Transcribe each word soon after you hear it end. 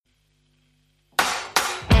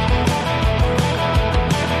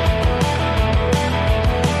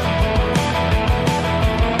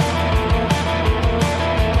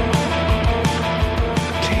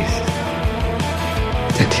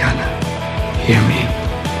Hear me.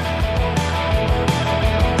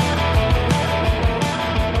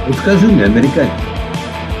 Вот скажи мне, американец,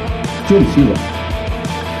 в чем сила?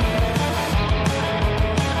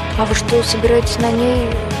 А вы что, собираетесь на ней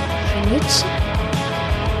жениться?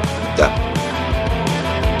 Да.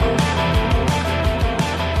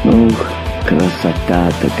 Ух,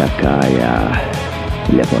 красота-то какая,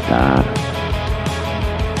 лепота.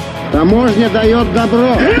 Таможня дает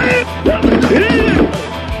добро.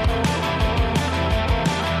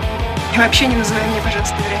 И вообще не называй меня,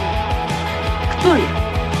 пожалуйста, Вероникой. Кто я?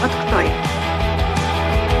 Вот кто я?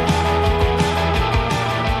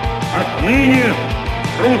 Отныне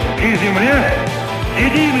русской земле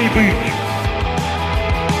единый быть.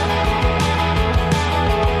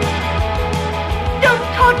 Don't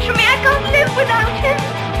torture me, I can't live without him.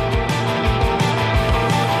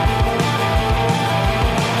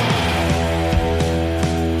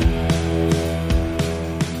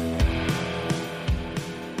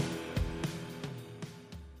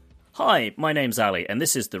 Hi, my name's Ali, and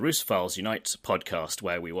this is the Russophiles Unite podcast,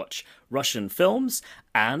 where we watch Russian films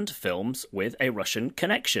and films with a Russian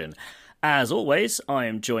connection. As always, I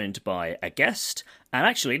am joined by a guest, and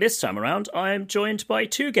actually this time around I am joined by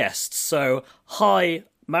two guests. So, hi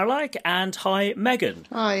Marlag and hi Megan.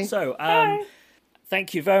 Hi. So,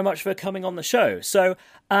 thank you very much for coming on the show. So,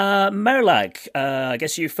 Marlag, I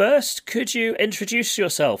guess you first. Could you introduce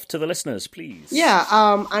yourself to the listeners, please? Yeah,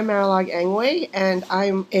 I'm Marilag Angway, and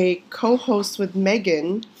I'm a co-host with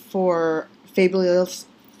Megan for Fabulous.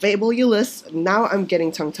 Now I'm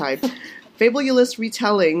getting tongue-tied. Fabulous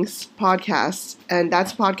Retellings podcast, and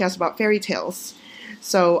that's a podcast about fairy tales.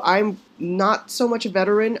 So I'm not so much a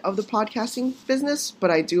veteran of the podcasting business, but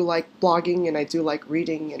I do like blogging, and I do like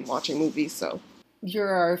reading and watching movies, so... You're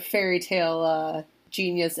our fairy tale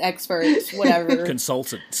genius expert, whatever.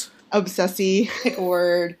 Consultant. Obsessy. Pick a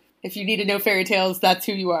word. If you need to know fairy tales, that's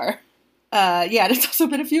who you are. Yeah, and it's also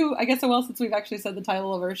been a while since we've actually said the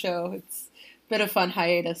title of our show. It's been a fun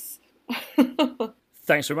hiatus.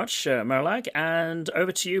 Thanks very much, Marilag. And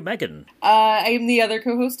over to you, Megan. I am the other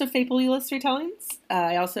co-host of Fabulous Retellings.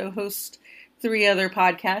 I also host 3 other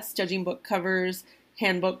podcasts, Judging Book Covers,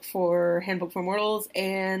 Handbook for Mortals,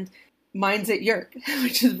 and Mine's at Yerk,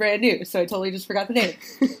 which is brand new, so I totally just forgot the name.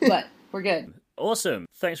 But we're good. Awesome.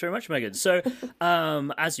 Thanks very much, Megan. So,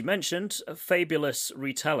 as you mentioned, Fabulous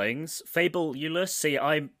Retellings. Fabulous. See,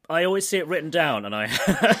 I always see it written down, and I...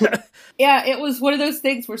 Yeah, it was one of those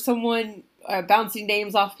things where someone... bouncing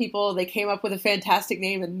names off people, they came up with a fantastic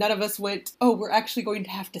name, and none of us went, oh, we're actually going to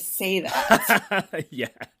have to say that. Yeah.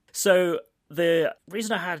 So the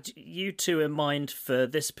reason I had you two in mind for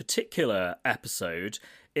this particular episode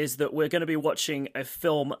is that we're going to be watching a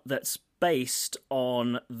film that's based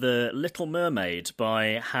on The Little Mermaid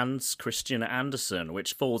by Hans Christian Andersen,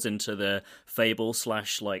 which falls into the fable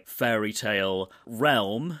 / like fairy tale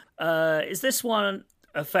realm. Is this one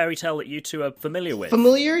a fairy tale that you two are familiar with?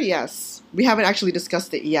 Familiar, yes. We haven't actually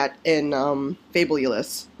discussed it yet in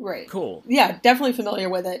Fabulous. Right. Cool. Yeah, definitely familiar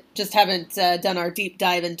with it. Just haven't done our deep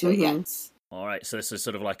dive into it yet. All right, so this is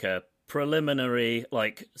sort of like a preliminary,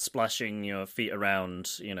 like, splashing your feet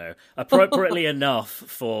around, appropriately enough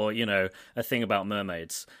for, a thing about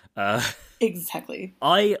mermaids. Exactly.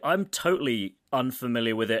 I'm totally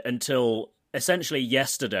unfamiliar with it until essentially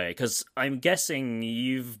yesterday, because I'm guessing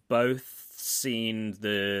you've both seen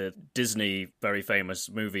the Disney very famous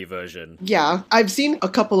movie version. Yeah, I've seen a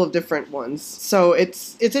couple of different ones, so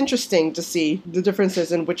it's interesting to see the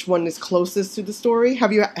differences in which one is closest to the story.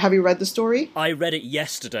 Have you read the story? I read it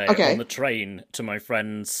yesterday on the train to my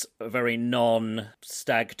friend's very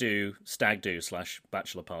non-stag do /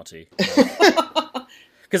 bachelor party.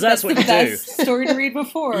 Because that's what the you best do. Story to read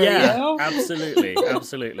before. Yeah,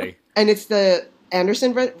 absolutely. And it's the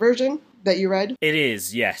Anderson version that you read? It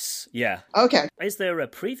is, yes. Yeah. Okay. Is there a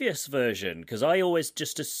previous version? Because I always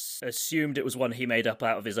just assumed it was one he made up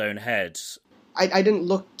out of his own head. I didn't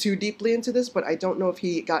look too deeply into this, but I don't know if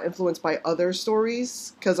he got influenced by other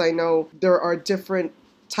stories, because I know there are different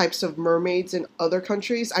types of mermaids in other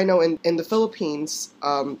countries. I know in the Philippines,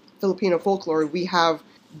 Filipino folklore, we have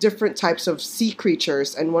different types of sea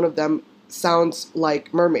creatures, and one of them sounds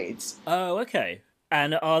like mermaids. Oh, okay.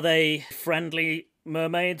 And are they friendly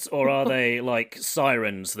mermaids, or are they like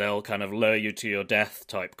sirens? They'll kind of lure you to your death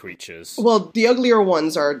type creatures. Well, the uglier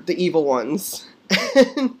ones are the evil ones.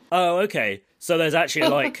 Oh, okay. So there's actually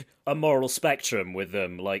like a moral spectrum with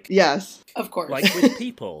them, like... Yes. Of course. Like with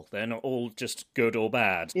people. They're not all just good or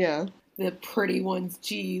bad. Yeah. The pretty ones,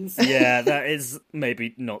 geez. Yeah, that is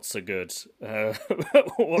maybe not so good.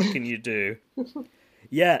 What can you do?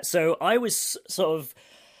 Yeah, so I was sort of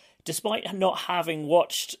despite not having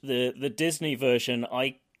watched the Disney version,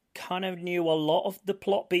 I kind of knew a lot of the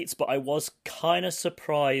plot beats, but I was kind of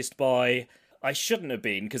surprised by... I shouldn't have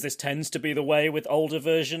been, because this tends to be the way with older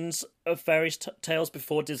versions of fairy tales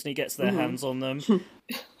before Disney gets their hands on them.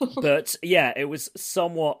 But yeah, it was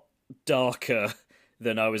somewhat darker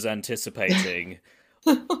than I was anticipating.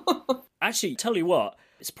 Actually, tell you what,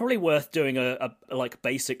 it's probably worth doing a like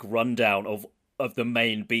basic rundown of the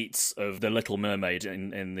main beats of The Little Mermaid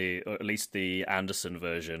in the, or at least the Anderson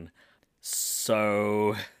version.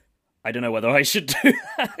 So I don't know whether I should do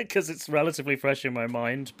that because it's relatively fresh in my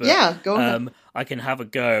mind. But, yeah, go ahead. I can have a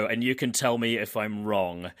go and you can tell me if I'm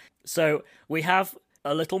wrong. So we have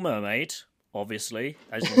a Little Mermaid, obviously,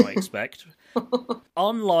 as you might expect.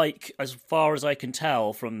 Unlike, as far as I can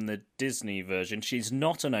tell from the Disney version, she's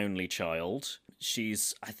not an only child.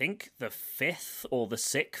 She's, I think, the 5th or the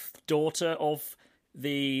 6th daughter of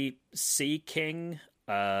the Sea King.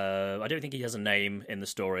 I don't think he has a name in the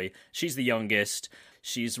story. She's the youngest.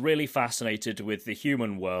 She's really fascinated with the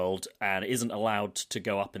human world and isn't allowed to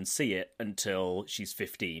go up and see it until she's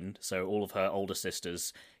 15. So all of her older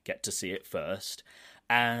sisters get to see it first.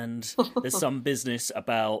 And there's some business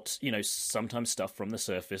about, you know, sometimes stuff from the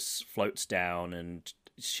surface floats down and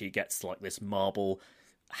she gets like this marble,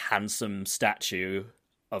 handsome statue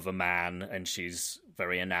of a man and she's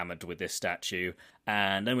very enamored with this statue.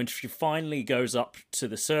 And then when she finally goes up to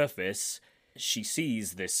the surface, she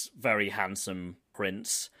sees this very handsome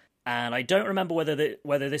prince. And I don't remember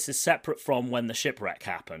whether this is separate from when the shipwreck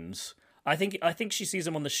happens. I think she sees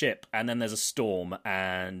him on the ship and then there's a storm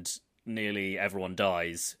and nearly everyone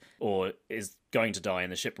dies or is going to die in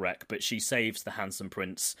the shipwreck, but she saves the handsome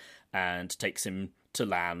prince and takes him to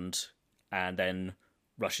land and then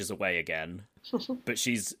rushes away again. But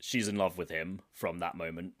she's in love with him from that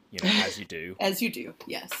moment, you know, as you do. As you do,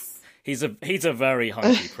 yes. He's a very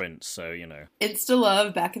hunky prince, so, you know. Insta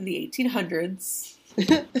love back in the 1800s.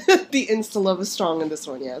 The insta love is strong in this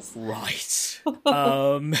one, yes. Right.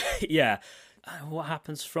 Yeah. What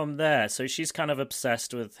happens from there? So she's kind of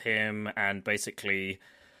obsessed with him and basically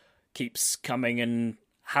keeps coming and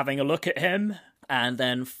having a look at him. And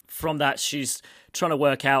then from that, she's trying to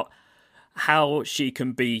work out how she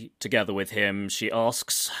can be together with him. She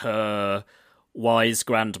asks her wise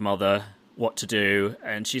grandmother what to do.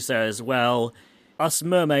 And she says, well, us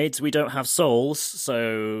mermaids, we don't have souls,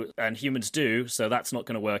 and humans do, so that's not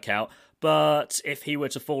going to work out. But if he were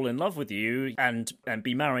to fall in love with you and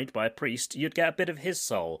be married by a priest, you'd get a bit of his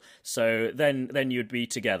soul. So then you'd be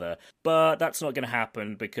together. But that's not going to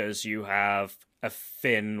happen because you have a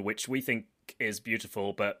fin, which we think is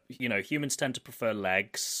beautiful. But, you know, humans tend to prefer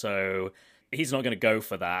legs. So he's not going to go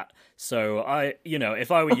for that. So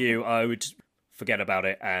if I were you, I would forget about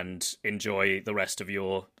it and enjoy the rest of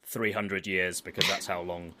your 300 years because that's how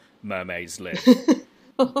long mermaids live.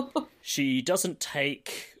 She doesn't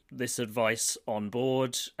take this advice on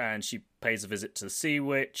board and she pays a visit to the sea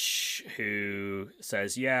witch who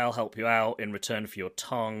says, yeah, I'll help you out in return for your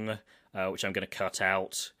tongue, which I'm going to cut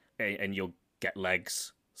out and you'll get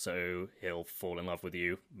legs. So he'll fall in love with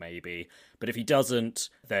you, maybe. But if he doesn't,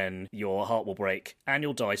 then your heart will break and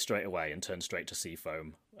you'll die straight away and turn straight to sea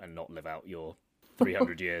foam and not live out your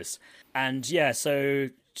 300 years. And yeah, so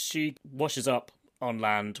she washes up on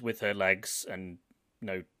land with her legs and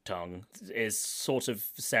no tongue, is sort of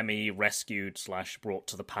semi-rescued / brought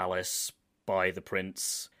to the palace by the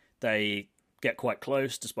prince. They get quite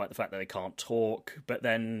close despite the fact that they can't talk, but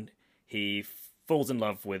then he falls in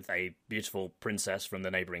love with a beautiful princess from the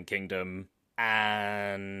neighbouring kingdom,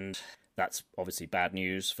 and that's obviously bad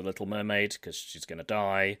news for Little Mermaid because she's going to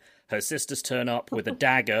die. Her sisters turn up with a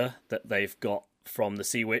dagger that they've got from the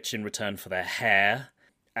sea witch in return for their hair.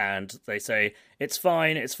 And they say, it's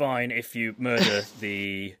fine, if you murder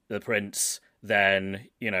the prince, then,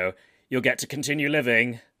 you know, you'll get to continue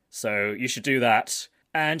living, so you should do that.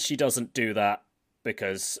 And she doesn't do that,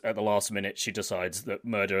 because at the last minute she decides that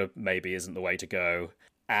murder maybe isn't the way to go.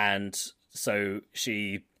 And so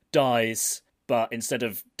she dies, but instead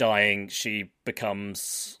of dying, she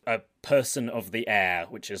becomes a person of the air,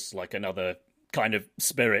 which is like another kind of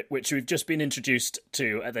spirit, which we've just been introduced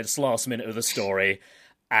to at this last minute of the story.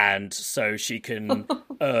 And so she can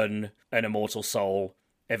earn an immortal soul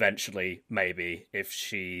eventually, maybe, if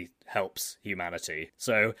she helps humanity.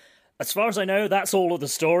 So, as far as I know, that's all of the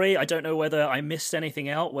story. I don't know whether I missed anything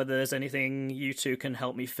out, whether there's anything you two can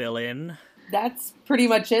help me fill in. That's pretty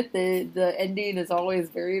much it. The ending is always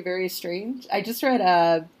very, very strange. I just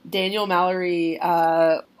read Daniel Mallory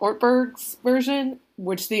Ortberg's version,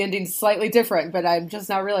 which the ending's slightly different, but I'm just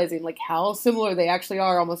now realizing like how similar they actually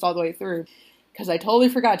are almost all the way through. Because I totally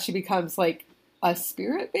forgot she becomes, like, a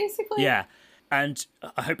spirit, basically. Yeah, and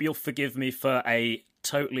I hope you'll forgive me for a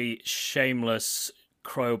totally shameless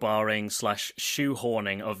crowbarring /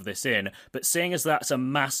 shoehorning of this in, but seeing as that's a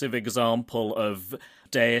massive example of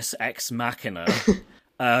Deus Ex Machina,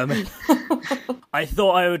 I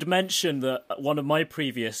thought I would mention that one of my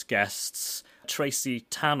previous guests, Tracy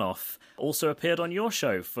Tanoff, also appeared on your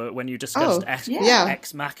show for when you discussed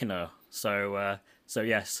Ex Machina. So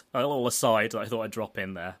yes, a little aside that I thought I'd drop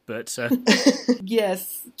in there. But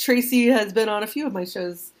yes, Tracy has been on a few of my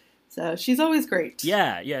shows. So she's always great.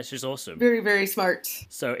 Yeah, she's awesome. Very, very smart.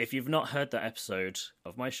 So if you've not heard that episode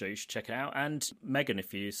of my show, you should check it out. And Megan,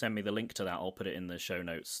 if you send me the link to that, I'll put it in the show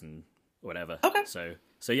notes and whatever. Okay.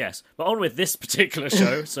 So yes, but on with this particular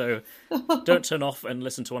show. So don't turn off and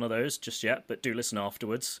listen to one of those just yet, but do listen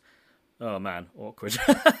afterwards. Oh man, awkward.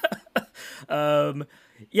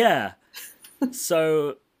 Yeah.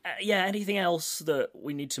 So... anything else that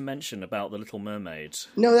we need to mention about The Little Mermaid?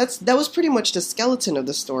 No, that was pretty much the skeleton of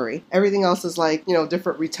the story. Everything else is like,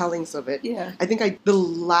 different retellings of it. Yeah. I think the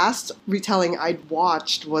last retelling I'd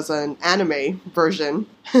watched was an anime version.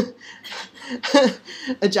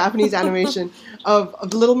 A Japanese animation of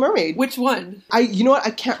The Little Mermaid. Which one? You know what? I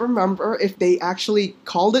can't remember if they actually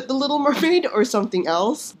called it The Little Mermaid or something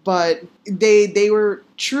else, but they were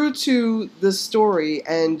true to the story,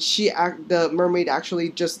 and the mermaid actually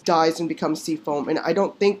just dies and becomes sea foam, and I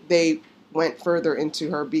don't think they went further into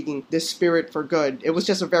her being this spirit for good. It was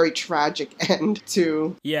just a very tragic end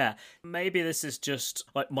to... Yeah, maybe this is just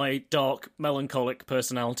like my dark, melancholic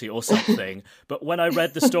personality or something, but when I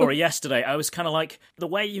read the story yesterday, I was kind of like, the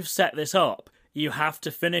way you've set this up, you have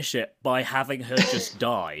to finish it by having her just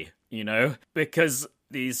die, Because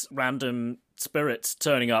these random spirits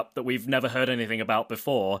turning up that we've never heard anything about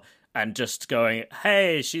before and just going,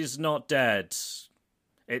 hey, she's not dead.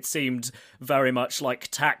 It seemed very much like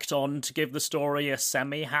tacked on to give the story a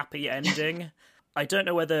semi-happy ending. I don't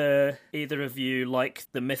know whether either of you like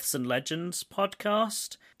the Myths and Legends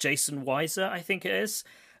podcast. Jason Weiser, I think it is,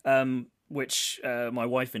 which my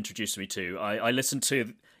wife introduced me to. I listened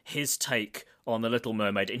to his take on The Little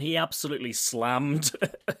Mermaid, and he absolutely slammed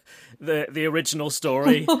the original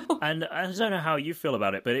story. And I don't know how you feel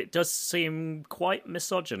about it, but it does seem quite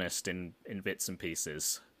misogynist in bits and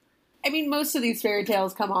pieces. I mean, most of these fairy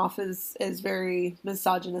tales come off as very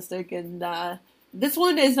misogynistic, and this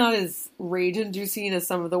one is not as rage-inducing as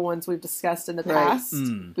some of the ones we've discussed in the past,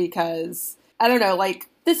 because, I don't know, like,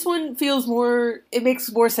 this one feels more, it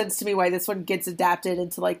makes more sense to me why this one gets adapted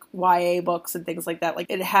into, like, YA books and things like that. Like,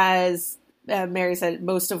 it has, Mary said,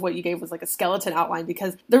 most of what you gave was, like, a skeleton outline,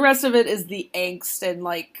 because the rest of it is the angst and,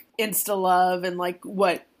 like, insta-love and, like,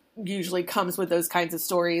 what usually comes with those kinds of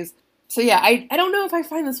stories. So yeah, I don't know if I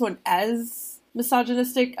find this one as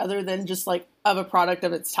misogynistic other than just like of a product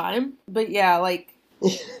of its time. But yeah, like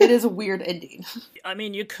it is a weird ending. I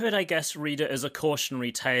mean, you could, I guess, read it as a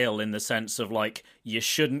cautionary tale in the sense of like, you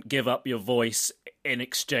shouldn't give up your voice in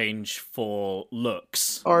exchange for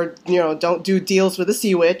looks. Or, don't do deals with a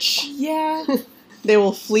sea witch. Yeah. They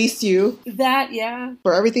will fleece you. That, yeah.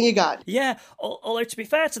 For everything you got. Yeah, although to be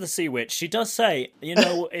fair to the Sea Witch, she does say,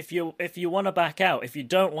 if you want to back out, if you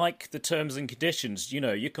don't like the terms and conditions,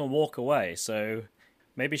 you can walk away. So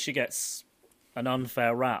maybe she gets an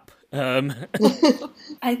unfair rap.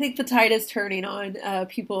 I think the tide is turning on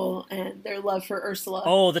people and their love for Ursula.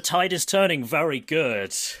 Oh, the tide is turning. Very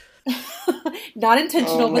good. Not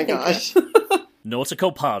intentional, oh my but gosh.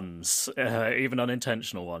 Nautical puns, even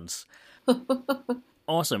unintentional ones.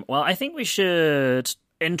 Awesome. Well, I think we should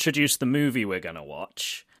introduce the movie we're going to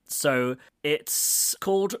watch. So it's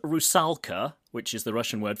called Rusalka, which is the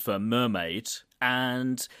Russian word for mermaid.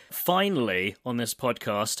 And finally, on this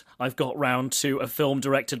podcast, I've got round to a film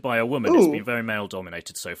directed by a woman. Ooh. It's been very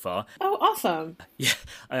male-dominated so far. Oh, awesome. Yeah,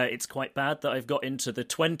 it's quite bad that I've got into the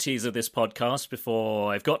 20s of this podcast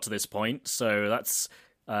before I've got to this point. So that's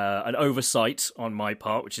an oversight on my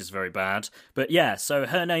part, which is very bad. But yeah, so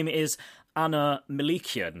her name is Anna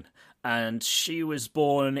Milikian, and she was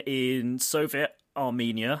born in Soviet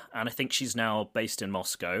Armenia, and I think she's now based in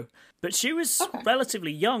Moscow. But she was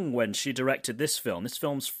relatively young when she directed this film. This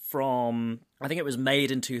film's from, I think it was made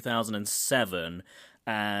in 2007,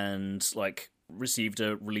 and received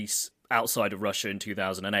a release outside of Russia in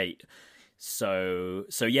 2008. So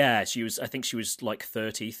yeah, I think she was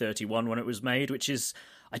 30, 31 when it was made, which is,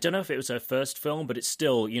 I don't know if it was her first film, but it's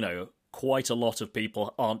still, quite a lot of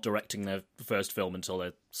people aren't directing their first film until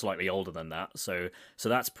they're slightly older than that. So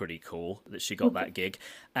that's pretty cool that she got that gig.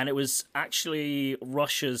 And it was actually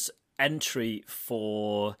Russia's entry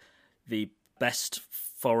for the Best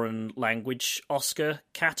Foreign Language Oscar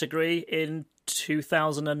category in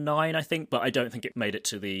 2009, I think, but I don't think it made it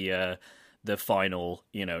to the final,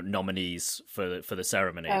 nominees for the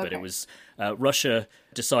ceremony. Okay. But it was Russia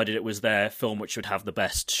decided it was their film which would have the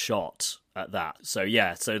best shot at that. So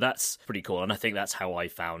so that's pretty cool, and I think that's how I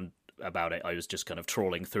found about it. I was just kind of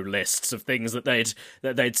trawling through lists of things that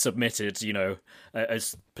they'd submitted,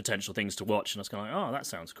 as potential things to watch, and I was kind of like, oh, that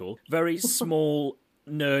sounds cool. Very small,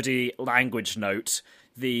 nerdy language note: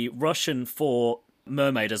 the Russian for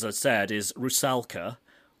mermaid, as I said, is rusalka,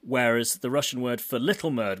 whereas the Russian word for little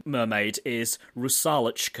mermaid is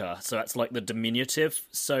rusalochka, so that's like the diminutive.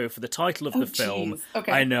 So for the title of the film,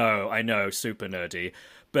 okay. I know, super nerdy.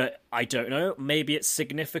 But I don't know, maybe it's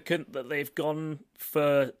significant that they've gone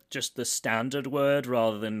for just the standard word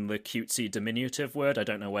rather than the cutesy diminutive word. I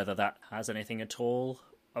don't know whether that has anything at all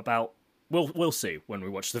about... We'll see when we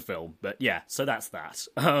watch the film. But yeah, so that's that.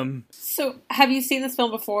 So have you seen this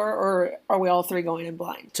film before, or are we all three going in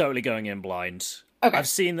blind? Totally going in blind. Okay. I've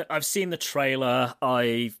seen the trailer.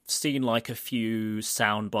 I've seen like a few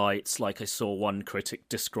sound bites. Like I saw one critic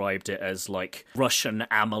described it as like Russian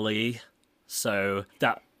Amelie. So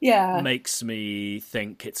that makes me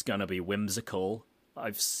think it's gonna be whimsical.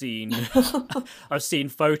 I've seen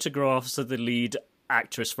photographs of the lead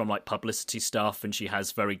actress from like publicity stuff, and she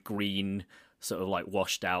has very green, sort of like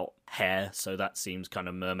washed out hair. So that seems kind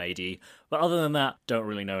of mermaidy. But other than that, don't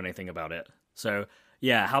really know anything about it. So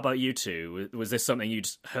yeah, how about you two? Was this something you'd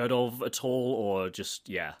heard of at all, or just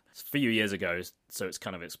it's a few years ago, so it's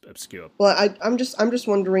kind of obscure? Well, I'm just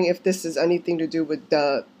wondering if this is anything to do with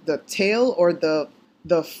the tale or the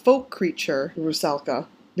folk creature rusalka,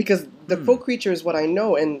 because the folk creature is what I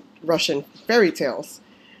know in Russian fairy tales,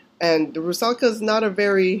 and the rusalka is not a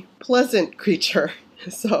very pleasant creature.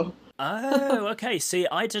 So. Oh, okay. See,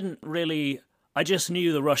 I just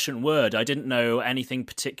knew the Russian word. I didn't know anything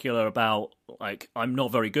particular about, like, I'm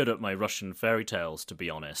not very good at my Russian fairy tales, to be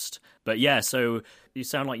honest. But yeah, so you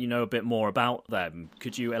sound like you know a bit more about them.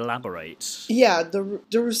 Could you elaborate? Yeah, the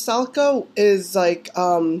rusalka is like,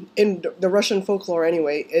 in the Russian folklore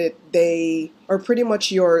anyway, they are pretty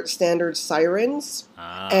much your standard sirens.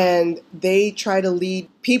 And they try to lead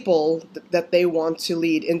people that they want to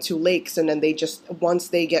lead into lakes, and then they just, once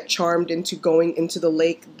they get charmed into going into the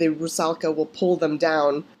lake, the rusalka will pull them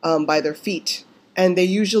down by their feet. And they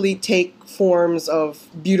usually take forms of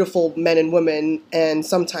beautiful men and women, and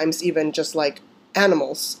sometimes even just like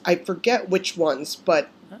animals. I forget which ones, but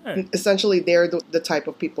essentially they're the type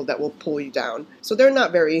of people that will pull you down. So they're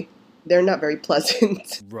not very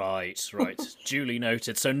pleasant. Right. Duly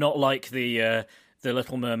noted. So not like the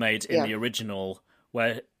Little Mermaid in the original,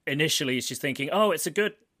 where initially she's thinking, oh, it's a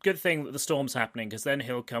good thing that the storm's happening, because then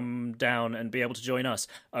he'll come down and be able to join us.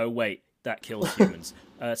 Oh, wait, that kills humans.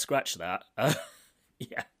 Scratch that.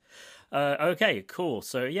 Yeah. Okay, cool.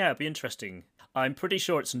 So, yeah, it'd be interesting. I'm pretty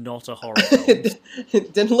sure it's not a horror film.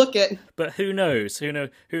 Didn't look it. But who knows? Who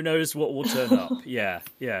knows what will turn up? Yeah.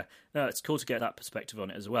 No, it's cool to get that perspective on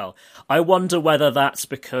it as well. I wonder whether that's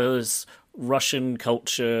because Russian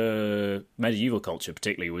culture, medieval culture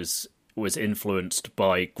particularly, was influenced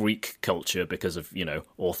by Greek culture because of,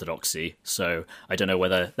 orthodoxy. So I don't know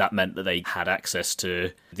whether that meant that they had access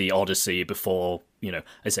to the Odyssey before,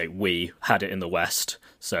 I say we had it in the West.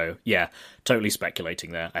 So yeah, totally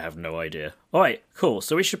speculating there. I have no idea. All right, cool.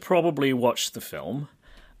 So we should probably watch the film.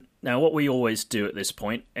 Now, what we always do at this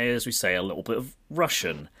point is we say a little bit of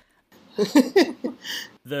Russian.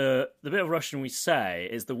 The bit of Russian we say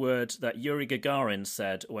is the word that Yuri Gagarin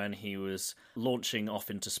said when he was launching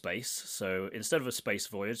off into space. So instead of a space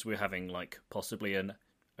voyage, we're having like possibly an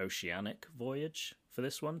oceanic voyage for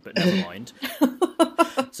this one, but never mind.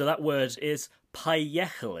 So that word is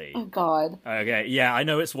поехали. Oh God. Okay, yeah, I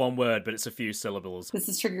know it's one word, but it's a few syllables. This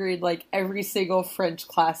has triggered like every single French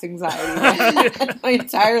class anxiety my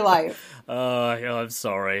entire life. Oh, I'm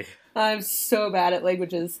sorry. I'm so bad at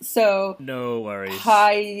languages. So no worries.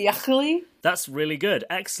 поехали. That's really good.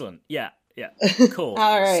 Excellent. Yeah. Cool.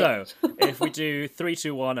 All right. So if we do 3,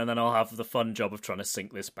 2, 1, and then I'll have the fun job of trying to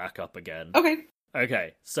sync this back up again.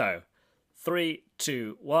 Okay. So 3,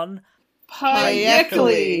 2, 1.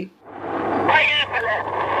 Поехали.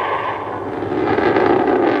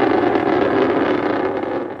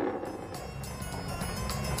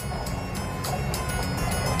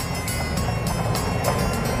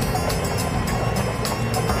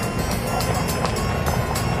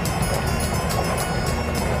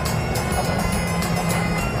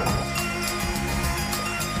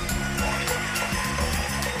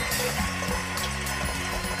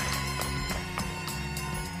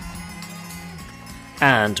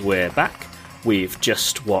 And we're back. We've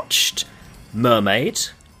just watched Mermaid,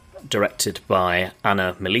 directed by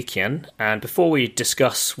Anna Malikian. And before we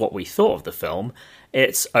discuss what we thought of the film,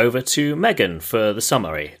 it's over to Megan for the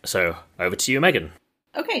summary. So over to you, Megan.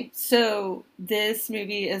 Okay, so this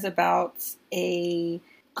movie is about a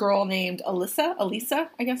girl named Elisa,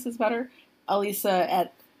 I guess is better. Elisa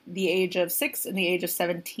at the age of 6 and the age of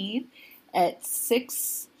 17. At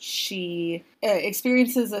 6, she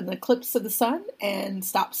experiences an eclipse of the sun and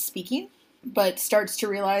stops speaking, but starts to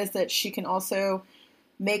realize that she can also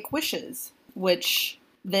make wishes, which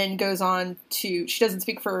then goes on to, she doesn't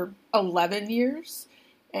speak for 11 years.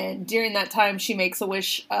 And during that time, she makes a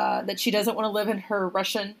wish that she doesn't want to live in her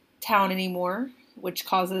Russian town anymore, which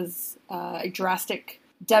causes a drastic,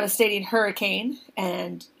 devastating hurricane.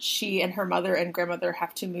 And she and her mother and grandmother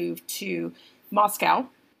have to move to Moscow,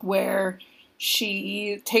 where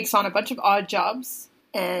she takes on a bunch of odd jobs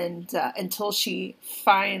and until she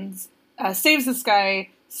saves this guy,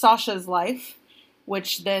 Sasha's life,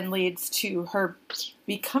 which then leads to her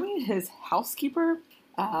becoming his housekeeper,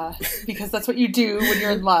 because that's what you do when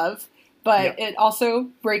you're in love. But It also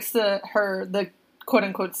breaks the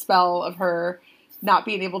quote-unquote spell of her not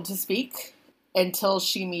being able to speak until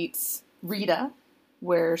she meets Rita,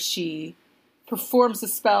 where she performs a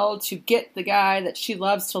spell to get the guy that she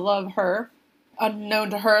loves to love her.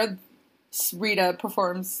 Unknown to her, Rita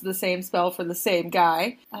performs the same spell for the same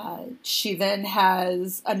guy. She then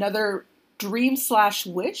has another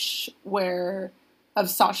dream/wish of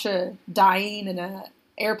Sasha dying in an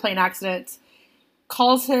airplane accident,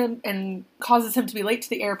 calls him and causes him to be late to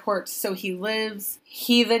the airport, so he lives.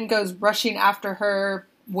 He then goes rushing after her,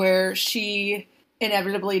 where she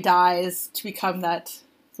inevitably dies to become that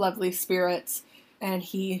lovely spirit, and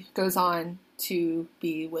he goes on to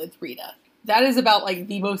be with Rita. That is about like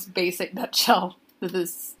the most basic nutshell that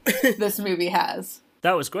this movie has.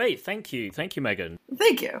 That was great. Thank you, Megan.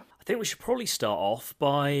 Thank you. I think we should probably start off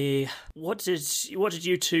by what did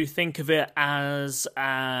you two think of it as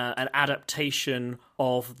an adaptation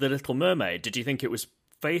of The Little Mermaid? Did you think it was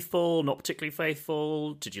faithful, not particularly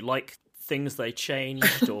faithful? Did you like things they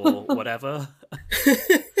changed or whatever?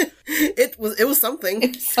 It was something.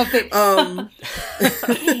 It's something.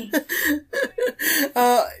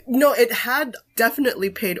 No, it had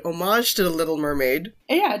definitely paid homage to The Little Mermaid.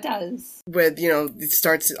 Yeah, it does. With, it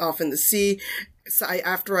starts off in the sea. So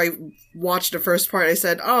after I watched the first part, I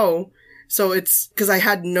said, oh, so it's because I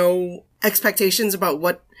had no expectations about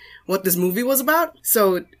what this movie was about.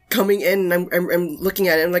 So coming in, I'm looking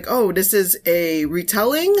at it, I'm like, oh, this is a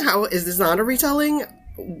retelling? How is this not a retelling?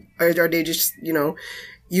 Are they just,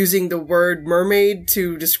 using the word mermaid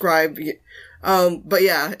to describe? But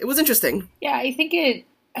yeah, it was interesting. Yeah, I think it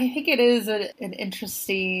is an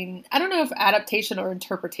interesting, I don't know if adaptation or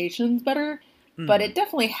interpretation is better, but it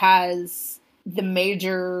definitely has the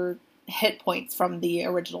major hit points from the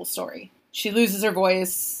original story. She loses her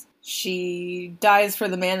voice. She dies for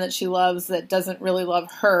the man that she loves that doesn't really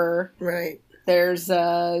love her. Right. There's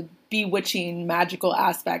a bewitching, magical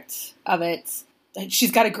aspect of it.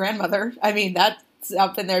 She's got a grandmother. I mean, that's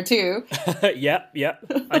up in there too. Yep.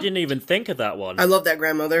 I didn't even think of that one. I love that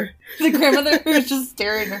grandmother. The grandmother who's just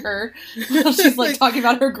staring at her while she's like talking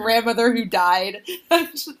about her grandmother who died.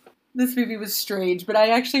 This movie was strange, but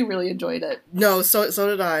I actually really enjoyed it. No, so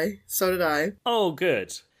did I. Oh,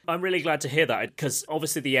 good. I'm really glad to hear that, because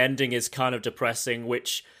obviously the ending is kind of depressing,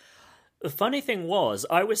 which the funny thing was,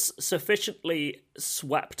 I was sufficiently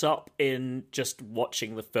swept up in just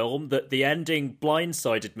watching the film that the ending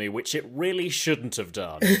blindsided me, which it really shouldn't have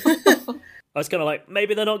done. I was kind of like,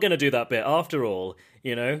 maybe they're not going to do that bit after all,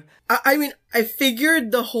 I mean, I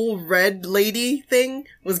figured the whole red lady thing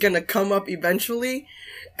was going to come up eventually.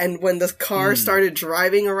 And when the car started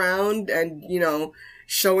driving around and,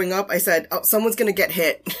 showing up, I said, oh, someone's going to get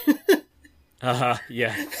hit.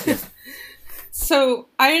 Yeah. So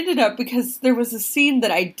I ended up, because there was a scene that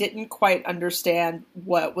I didn't quite understand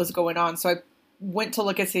what was going on, so I went to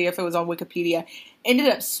look and see if it was on Wikipedia. Ended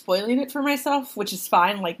up spoiling it for myself, which is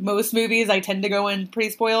fine. Like most movies, I tend to go in pretty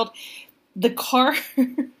spoiled. The car,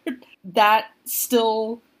 that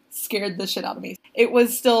still scared the shit out of me. It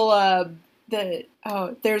was still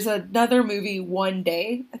there's another movie, One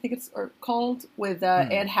Day, I think it's called, with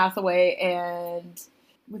Anne Hathaway and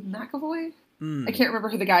with McAvoy. I can't remember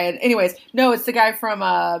who the guy is. Anyways, no, it's the guy from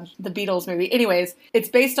the Beatles movie. Anyways, it's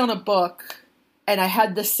based on a book, and I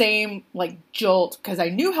had the same jolt because I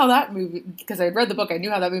knew how that movie, because I read the book, I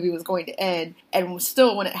knew how that movie was going to end, and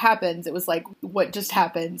still when it happens, it was like, what just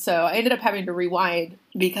happened? So I ended up having to rewind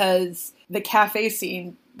because the cafe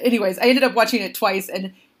scene. Anyways, I ended up watching it twice,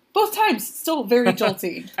 and both times still very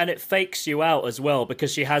jolting. And it fakes you out as well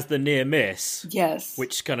because she has the near miss. Yes,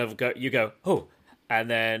 which kind of you go, oh. and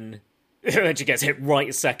then and she gets hit right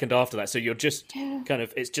a second after that. So you're just kind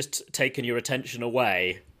of, it's just taken your attention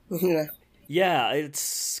away. Yeah. Yeah,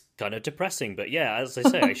 it's kind of depressing, but yeah, as I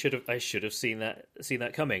say, I should have seen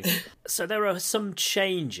that coming. So there are some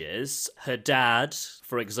changes. Her dad,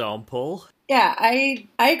 for example. Yeah, I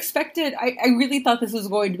expected, I really thought this was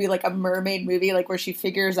going to be like a mermaid movie, like where she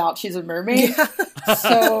figures out she's a mermaid. Yeah.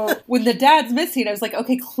 So when the dad's missing, I was like,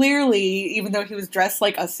 okay, clearly, even though he was dressed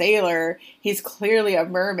like a sailor, he's clearly a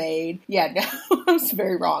mermaid. Yeah, no, I was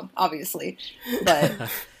very wrong, obviously.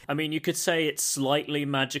 But I mean, you could say it's slightly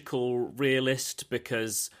magical realist,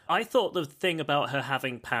 because I thought the thing about her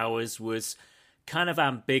having powers was kind of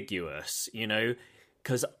ambiguous, you know?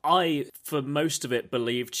 Because I, for most of it,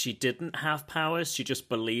 believed she didn't have powers. She just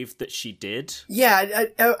believed that she did. Yeah,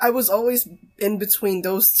 I was always in between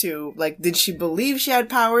those two. Like, did she believe she had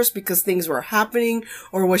powers because things were happening,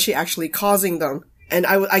 or was she actually causing them? And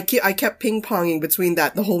I kept ping-ponging between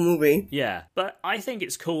that the whole movie. Yeah, but I think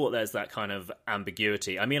it's cool that there's that kind of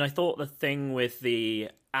ambiguity. I mean, I thought the thing with the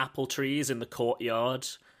apple trees in the courtyard,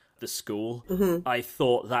 the school, I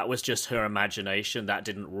thought that was just her imagination. That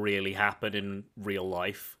didn't really happen in real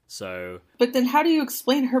life. So, but then how do you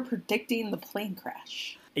explain her predicting the plane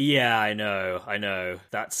crash? Yeah, I know.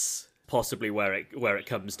 That's possibly where it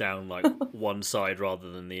comes down, like one side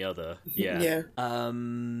rather than the other. Yeah.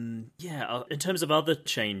 In terms of other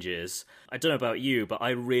changes, I don't know about you, but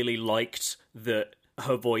I really liked that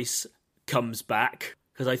her voice comes back.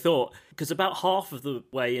 Because about half of the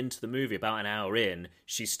way into the movie, about an hour in,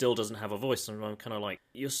 she still doesn't have a voice. And I'm kind of like,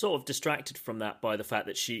 you're sort of distracted from that by the fact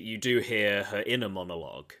that you do hear her inner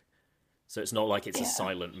monologue. So it's not like it's a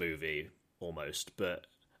silent movie, almost,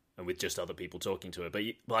 and with just other people talking to her. But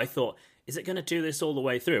I thought, is it going to do this all the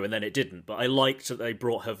way through? And then it didn't. But I liked that they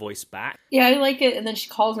brought her voice back. Yeah, I like it. And then she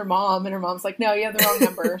calls her mom, and her mom's like, no, you have the wrong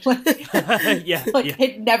number.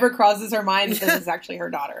 It never crosses her mind that this is actually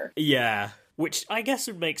her daughter. Yeah. Which I guess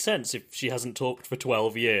would make sense if she hasn't talked for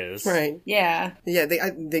 12 years. Right. Yeah. Yeah,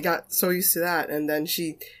 they got so used to that, and then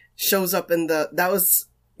she shows up in that was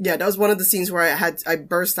one of the scenes where I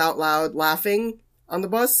burst out loud laughing on the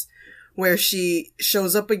bus, where she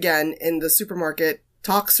shows up again in the supermarket,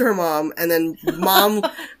 talks to her mom, and then mom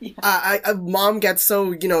mom gets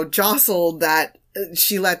so, jostled that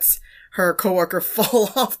she lets her coworker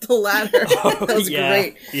fall off the ladder. That was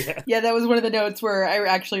great. Yeah, that was one of the notes where I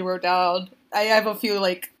actually wrote down. I have a few,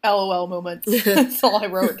 LOL moments. That's all I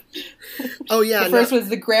wrote. Oh, yeah. The first was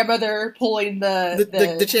the grandmother pulling the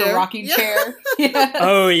chair. The rocking chair. Yeah.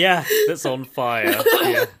 Oh, yeah. That's on fire.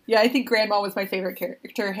 Yeah. Yeah, I think Grandma was my favorite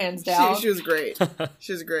character, hands down. She was great.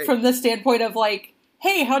 She was great. From the standpoint of,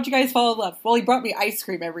 hey, how'd you guys fall in love? Well, he brought me ice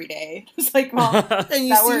cream every day. It's like, Mom, and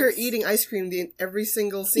you see her eating ice cream in every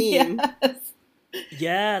single scene. Yes.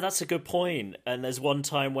 Yeah, that's a good point. And there's one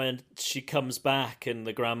time when she comes back and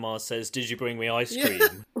the grandma says, "Did you bring me ice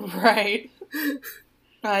cream?" Right.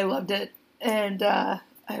 I loved it. And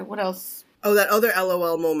what else? Oh, that other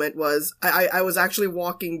LOL moment was I was actually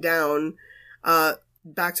walking down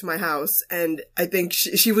back to my house, and I think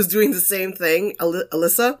she was doing the same thing,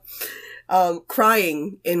 Alyssa,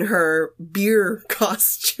 crying in her beer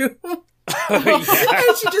costume. And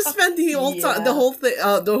she just spent the whole time,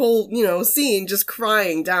 the whole scene just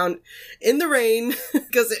crying down in the rain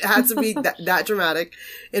because it had to be that dramatic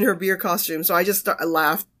in her beer costume. So I just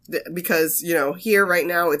laughed because, here right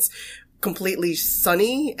now it's completely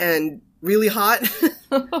sunny and really hot.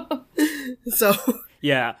 So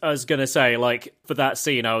yeah, I was gonna say, for that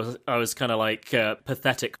scene, I was kind of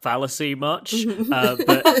pathetic fallacy much,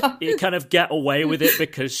 but you kind of get away with it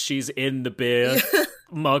because she's in the beer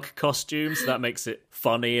mug costume, so that makes it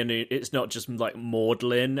funny, and it's not just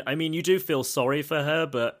maudlin. I mean, you do feel sorry for her,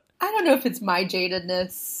 but I don't know if it's my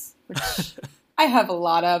jadedness, which I have a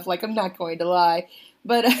lot of. I'm not going to lie,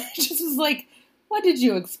 but I just was like, what did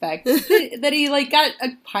you expect? That he got a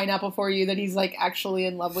pineapple for you? That he's actually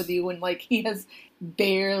in love with you when he has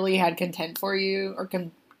barely had content for you or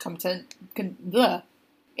content?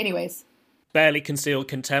 Anyways, barely concealed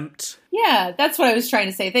contempt. Yeah, that's what I was trying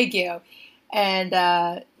to say. Thank you. And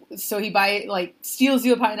so he steals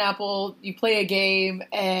you a pineapple. You play a game,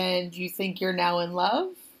 and you think you're now in love.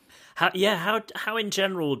 How in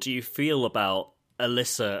general do you feel about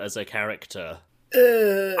Alyssa as a character?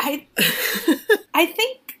 I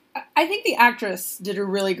think the actress did a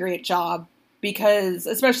really great job, because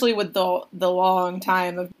especially with the long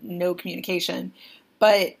time of no communication,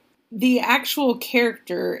 but the actual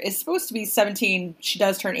character is supposed to be 17. She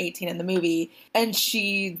does turn 18 in the movie, and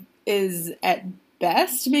she is at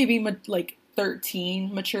best maybe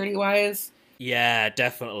 13 maturity wise. Yeah,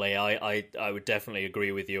 definitely. I would definitely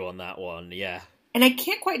agree with you on that one. Yeah. and I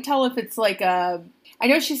can't quite tell if it's like a. I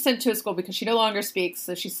know she's sent to a school because she no longer speaks,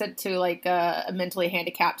 so she's sent to like a mentally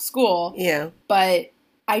handicapped school. Yeah. But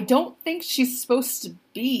I don't think she's supposed to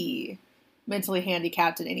be mentally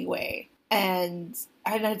handicapped in any way. And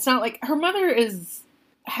it's not like her mother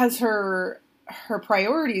has her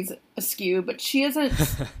priorities askew, but she isn't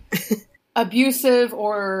abusive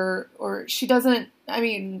or she doesn't. I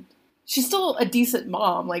mean, she's still a decent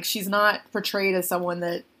mom. Like, she's not portrayed as someone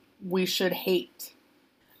that we should hate.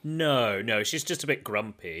 No, she's just a bit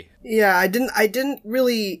grumpy. Yeah, I didn't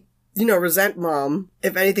really, resent Mom.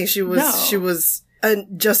 If anything, she was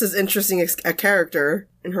just as interesting a character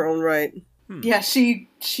in her own right. Yeah, she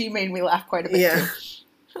made me laugh quite a bit. Yeah.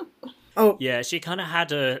 Too. Yeah, she kind of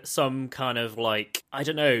had some kind of like, I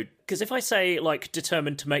don't know, because if I say like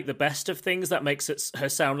determined to make the best of things, that makes her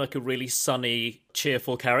sound like a really sunny,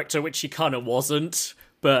 cheerful character, which she kind of wasn't.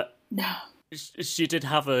 But no. She did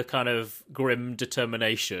have a kind of grim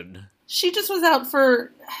determination. She just was out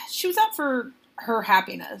for her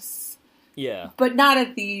happiness. Yeah. But not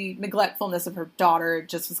at the neglectfulness of her daughter. It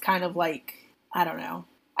just was kind of like, I don't know.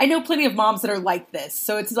 I know plenty of moms that are like this,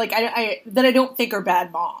 so it's like I don't think are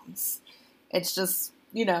bad moms. It's just,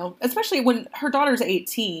 especially when her daughter's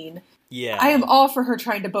 18. Yeah. I am all for her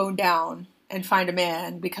trying to bone down and find a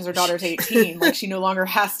man because her daughter's 18. Like, she no longer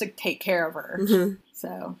has to take care of her. Mm-hmm.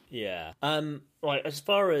 So yeah. Right. As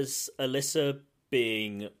far as Alyssa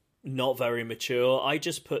being not very mature, I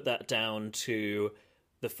just put that down to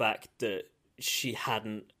the fact that she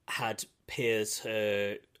hadn't had peers,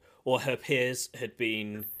 her peers had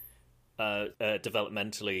been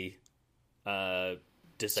developmentally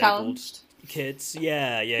disabled challenged kids.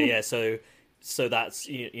 Yeah. So that's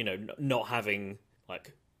not having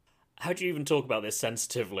like. How do you even talk about this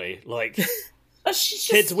sensitively? Like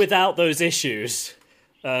kids without those issues.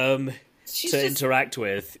 Interact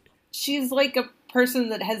with. She's like a person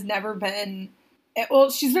that has never been.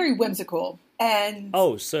 Well, she's very whimsical and.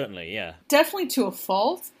 Oh, certainly, yeah. Definitely to a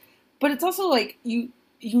fault, but it's also like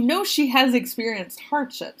she has experienced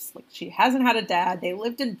hardships. Like, she hasn't had a dad. They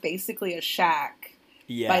lived in basically a shack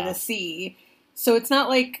by the sea, so it's not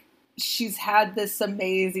like she's had this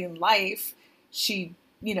amazing life. She,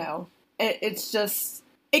 it's just.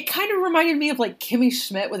 It kind of reminded me of like Kimmy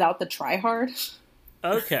Schmidt without the try hard.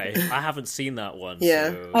 Okay, I haven't seen that one. Yeah.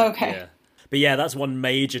 So, okay. Yeah. But yeah, that's one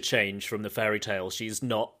major change from the fairy tale. She's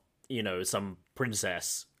not, some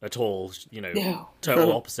princess at all. No.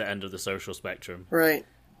 Total opposite end of the social spectrum. Right.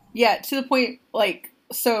 Yeah, to the point, like,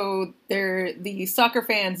 so the soccer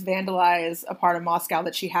fans vandalize a part of Moscow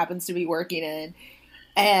that she happens to be working in,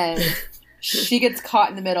 and she gets caught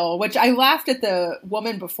in the middle, which I laughed at the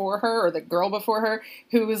woman before her, or the girl before her,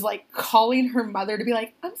 who was, like, calling her mother to be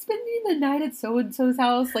like, I'm spending the night at so-and-so's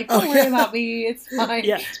house. Like, don't worry about me. It's fine.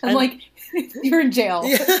 Yeah, I'm like, you're in jail.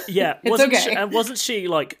 Yeah. It's wasn't she,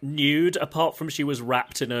 like, nude, apart from she was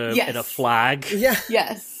wrapped in a flag? Yeah.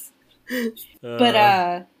 Yes.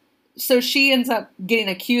 But, so she ends up getting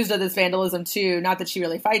accused of this vandalism, too. Not that she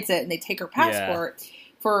really fights it, and they take her passport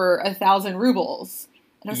for 1,000 rubles.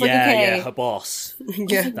 And I was like, okay. Yeah, her boss.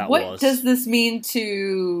 Yeah. What does this mean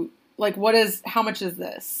to, like, how much is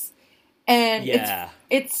this? And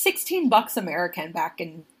it's $16 American back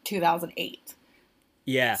in 2008.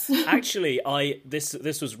 Yeah. Actually,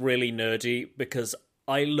 this was really nerdy because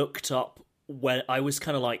I looked up when I was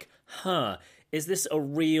kind of like, is this a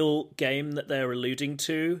real game that they're alluding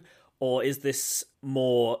to? Or is this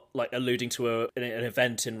more like alluding to an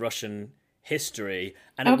event in Russian history?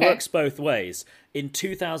 And it works both ways. In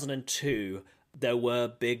 2002, there were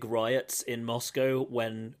big riots in Moscow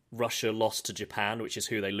when Russia lost to Japan, which is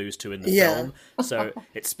who they lose to in the film. So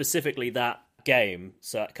it's specifically that game,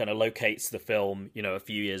 so that kind of locates the film, a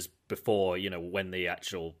few years before, when the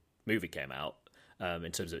actual movie came out,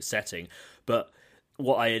 in terms of its setting. But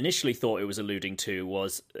what I initially thought it was alluding to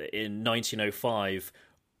was in 1905,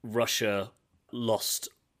 Russia lost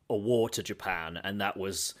a war to Japan, and that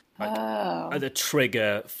was the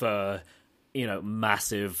trigger for,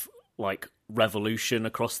 massive, like, revolution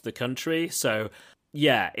across the country. So,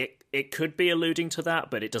 yeah, it could be alluding to that,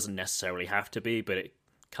 but it doesn't necessarily have to be, but it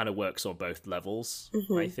kind of works on both levels,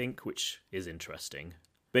 I think, which is interesting.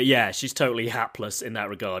 But yeah, she's totally hapless in that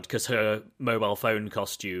regard, because her mobile phone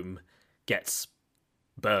costume gets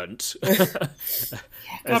burnt.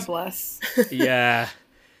 God bless. Yeah.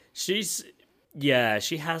 She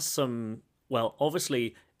has some, well,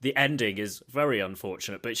 obviously the ending is very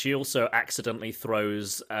unfortunate, but she also accidentally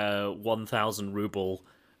throws a 1,000 ruble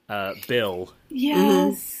bill.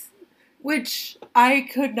 Yes. Which I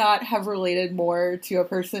could not have related more to a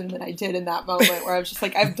person than I did in that moment, where I was just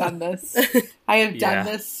like, I've done this. I have done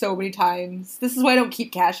this so many times. This is why I don't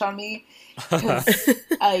keep cash on me. 'Cause,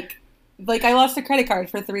 like I lost a credit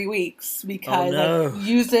card for 3 weeks because I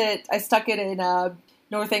used it. I stuck it in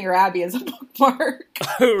Northanger Abbey as a bookmark.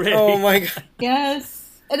 Oh, really? Oh my god. Yes.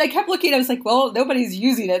 And I kept looking, I was like, well, nobody's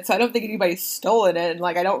using it, so I don't think anybody's stolen it, and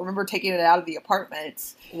like I don't remember taking it out of the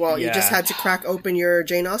apartment. Well, you just had to crack open your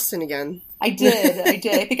Jane Austen again. I did. I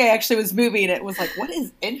think I actually was moving, and it was like, what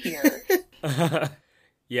is in here?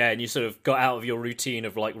 Yeah, and you sort of got out of your routine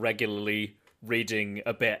of like regularly reading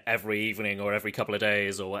a bit every evening or every couple of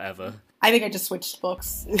days or whatever. I think I just switched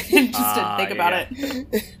books and just didn't think about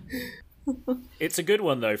it. It's a good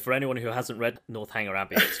one, though, for anyone who hasn't read Northanger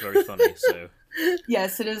Abbey. It's very funny, so...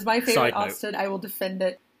 Yes, it is my favorite Side note. Austen. I will defend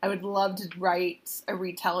it. I would love to write a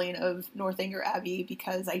retelling of Northanger Abbey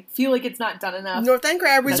because I feel like it's not done enough. Northanger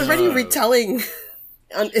Abbey is already retelling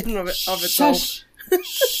in of itself.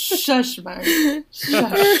 Shush, Mark.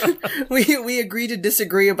 Shush. We agree to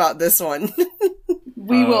disagree about this one.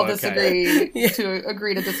 We will disagree to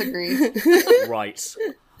agree to disagree. Right.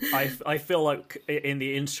 I feel like in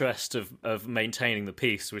the interest of maintaining the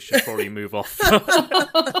peace, we should probably move off.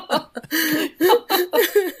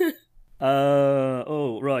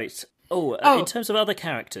 Right. In terms of other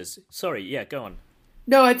characters. Sorry, yeah, go on.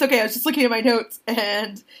 No, it's okay. I was just looking at my notes,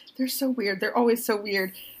 and they're so weird. They're always so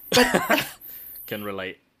weird. But Can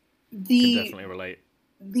relate. Can definitely relate.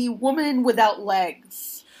 The woman without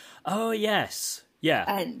legs. Oh, yes. Yeah.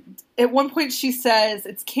 And at one point she says,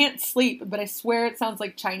 it's can't sleep, but I swear it sounds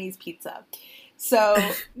like Chinese pizza. So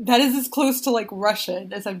that is as close to like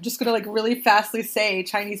Russian as I'm just going to like really fastly say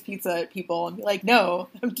Chinese pizza at people and be like, no,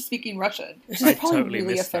 I'm just speaking Russian. Which is probably totally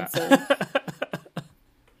really missed offensive.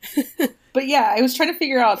 But yeah, I was trying to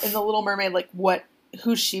figure out in The Little Mermaid, like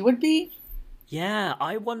who she would be. Yeah,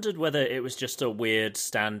 I wondered whether it was just a weird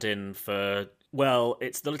stand-in for, well,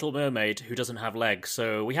 it's the Little Mermaid who doesn't have legs,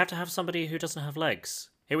 so we have to have somebody who doesn't have legs.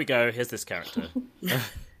 Here we go, here's this character.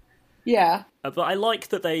 Yeah. But I like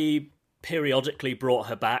that they periodically brought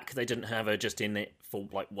her back. They didn't have her just in it for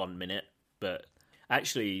like 1 minute, but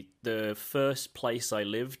actually the first place I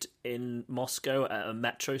lived in Moscow at a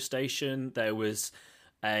metro station, there was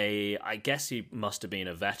I guess he must have been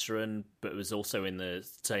a veteran, but was also in the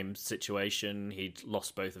same situation. He'd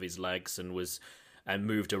lost both of his legs and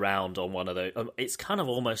moved around on one of those. It's kind of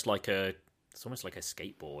almost like a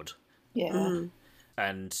skateboard. Yeah.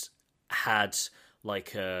 And had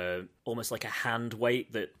like almost like a hand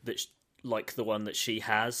weight that like the one that she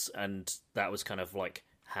has, and that was kind of like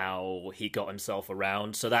how he got himself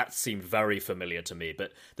around. So that seemed very familiar to me.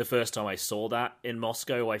 But the first time I saw that in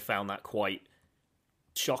Moscow, I found that quite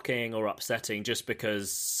shocking or upsetting, just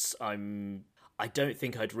because I don't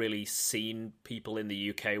think I'd really seen people in the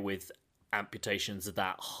UK with amputations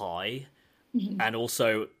that high. Mm-hmm. And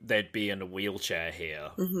also they'd be in a wheelchair here.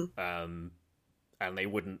 Mm-hmm. And they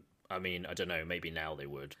wouldn't, I mean, I don't know, maybe now they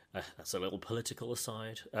would. That's a little political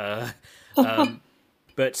aside. But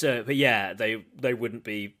yeah, they wouldn't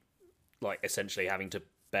be like essentially having to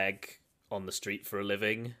beg on the street for a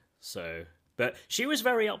living. So, but she was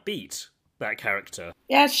very upbeat, that character.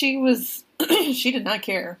 Yeah, she was. She did not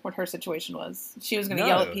care what her situation was. She was going to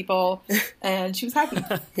yell at people, and she was happy.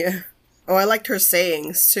 Yeah. Oh, I liked her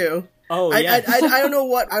sayings too. Oh, yeah. I don't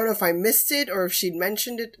know I don't know if I missed it or if she'd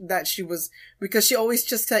mentioned it, that she was, because she always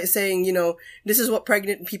just saying, you know, this is what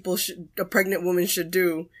a pregnant woman should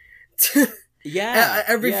do. Yeah.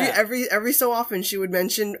 Every so often she would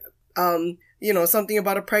mention, you know, something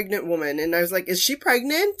about a pregnant woman. And I was like, is she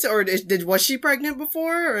pregnant? Or was she pregnant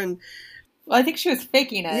before? And well, I think she was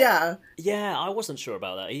faking it. Yeah. Yeah, I wasn't sure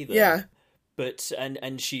about that either. Yeah. But,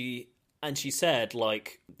 and she said,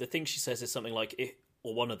 like, the thing she says is something like,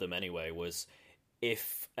 or one of them anyway, was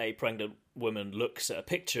if a pregnant woman looks at a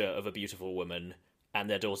picture of a beautiful woman and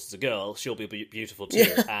their daughter's a girl, she'll be beautiful too.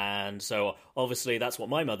 Yeah. And so obviously that's what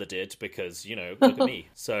my mother did because, you know, look at me.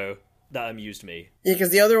 So that amused me. Yeah, because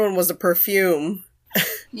the other one was a perfume.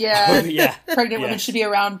 Yeah. Yeah. Pregnant women should be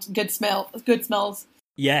around good smells.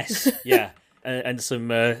 Yes, yeah. And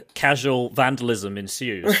some casual vandalism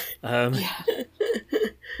ensues. Yeah.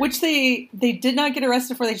 Which they did not get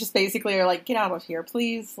arrested for. They just basically are like, get out of here,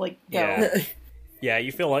 please. Like, go. Yeah. Yeah,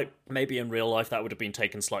 you feel like maybe in real life that would have been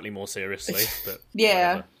taken slightly more seriously. But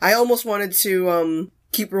yeah. Whatever. I almost wanted to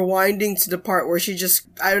keep rewinding to the part where she just,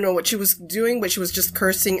 I don't know what she was doing, but she was just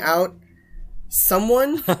cursing out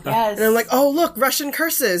someone. Yes. And I'm like, oh, look, Russian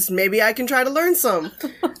curses. Maybe I can try to learn some.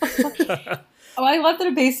 Oh, I love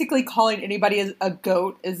that basically calling anybody a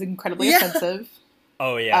goat is incredibly offensive.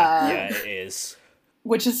 Oh, yeah. Yeah, it is.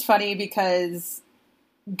 which is funny because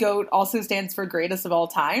GOAT also stands for greatest of all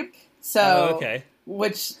time. So, okay.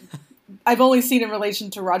 Which I've only seen in relation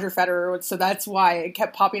to Roger Federer, so that's why it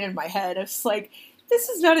kept popping in my head. It's like, this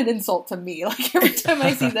is not an insult to me. Like, every time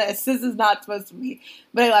I see this is not supposed to be.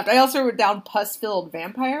 But I laughed. I also wrote down pus-filled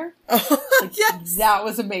vampire. Like, yes! That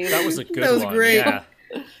was amazing. That was a good That was one. great. Yeah.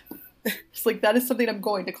 It's like, that is something I'm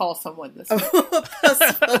going to call someone this week.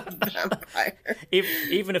 Pus-filled vampire.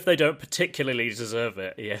 Even if they don't particularly deserve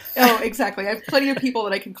it, yeah. Oh, exactly. I have plenty of people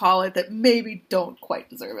that I can call it that maybe don't quite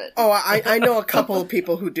deserve it. Oh, I know a couple of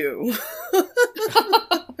people who do.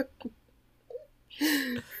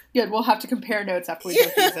 Yeah, we'll have to compare notes after we go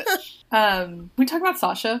through it. We talk about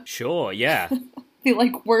Sasha, Sure, yeah. the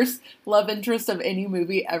like worst love interest of any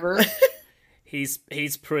movie ever. He's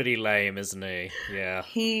pretty lame, isn't he? Yeah.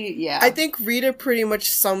 Yeah. I think Rita pretty much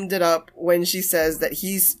summed it up when she says that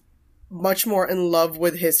he's much more in love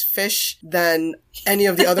with his fish than any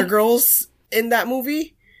of the other girls in that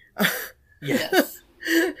movie. Yes.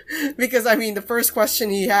 Because, I mean, the first question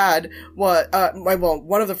he had was,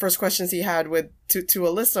 one of the first questions he had to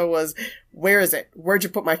Alyssa was, where is it? Where'd you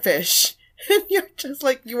put my fish? And you're just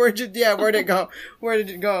like, where'd it go? Where did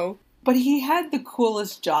it go? But he had the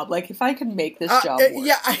coolest job. Like, if I could make this job work.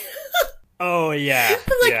 Yeah, Oh, yeah.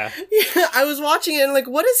 Yeah. I was watching it and like,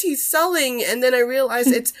 what is he selling? And then I realized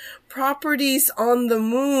it's properties on the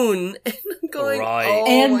moon. And I'm going, Right. oh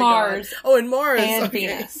And my Mars. God. Oh, and Mars. And Okay.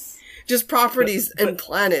 Venus. Just properties and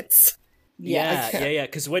planets. Yeah.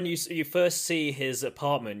 Because when you first see his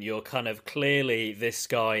apartment, you're kind of clearly, this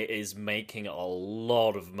guy is making a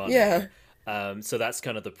lot of money. Yeah. So that's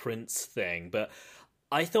kind of the prince thing. But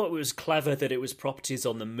I thought it was clever that it was properties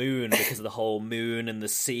on the moon because of the whole moon and the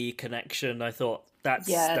sea connection. I thought that's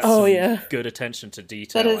Oh, some yeah. good attention to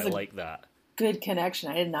detail. That is I like that. Good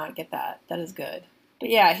connection. I did not get that. That is good. But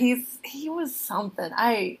yeah, he was something.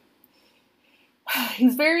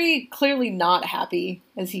 He's very clearly not happy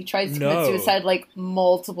as he tries to commit suicide like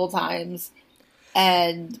multiple times.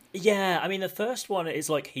 And yeah, I mean, the first one is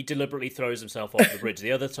like he deliberately throws himself off the bridge.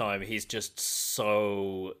 The other time, he's just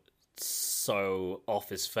so off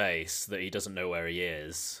his face that he doesn't know where he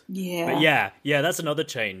is. yeah. But yeah, that's another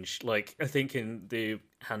change. Like, I think in the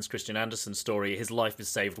Hans Christian Andersen story, his life is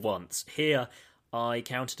saved once. Here, I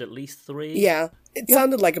counted at least 3. Yeah. It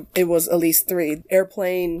sounded like it was at least 3.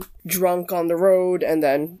 Airplane, drunk on the road, and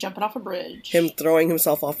then Jumping off a bridge. him throwing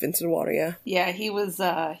himself off into the water, yeah. Yeah, he was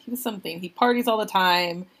something. He parties all the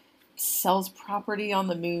time, sells property on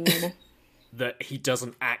the moon. That he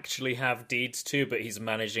doesn't actually have deeds to, but he's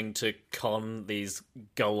managing to con these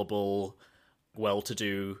gullible,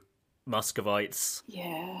 well-to-do Muscovites.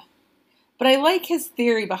 Yeah. But I like his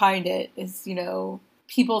theory behind it is,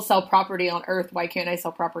 people sell property on Earth, why can't I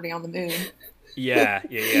sell property on the moon? Yeah.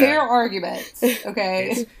 Fair argument,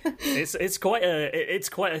 okay? It's quite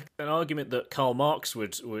an argument that Karl Marx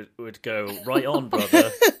would go right on,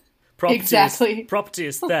 brother. Exactly. Property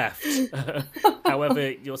is theft. However,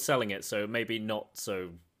 you're selling it, so maybe not so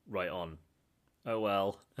right on. Oh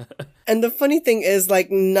well. And the funny thing is, like,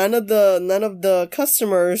 none of the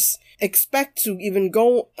customers expect to even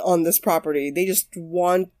go on this property. They just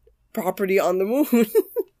want property on the moon.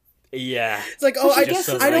 Yeah. It's like, I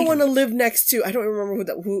don't like... want to live next to. I don't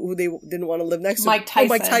remember who they didn't want to live next Mike to. Tyson. Oh,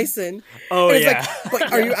 Mike Tyson. Oh, and it's yeah. like,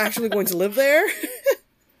 but are you actually going to live there?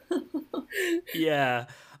 Yeah.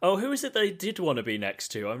 Oh, who is it they did want to be next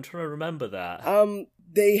to? I'm trying to remember that.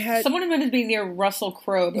 They had someone wanted to be near Russell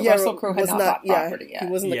Crowe, but Russell Crowe had not bought property yet. He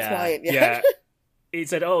wasn't the client yet. Yeah. He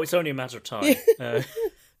said, "Oh, it's only a matter of time." Yeah.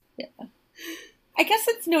 I guess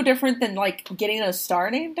it's no different than like getting a star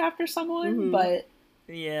named after someone, but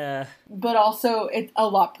yeah, but also it's a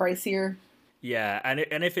lot pricier. Yeah, and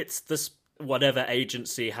if it's this whatever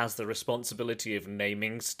agency has the responsibility of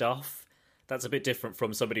naming stuff. That's a bit different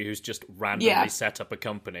from somebody who's just randomly set up a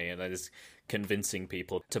company and is convincing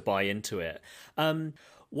people to buy into it.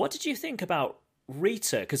 What did you think about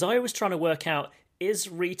Rita? Because I was trying to work out, is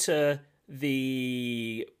Rita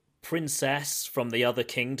the princess from the other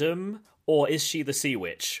kingdom, or is she the sea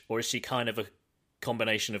witch, or is she kind of a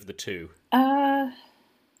combination of the two? I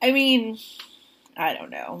mean, I don't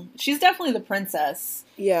know. She's definitely the princess.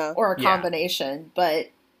 Yeah. Or a combination, but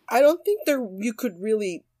I don't think you could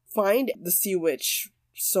really find the sea witch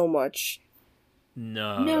so much.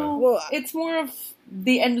 No. Well, it's more of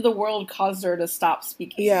the end of the world caused her to stop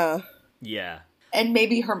speaking. Yeah. And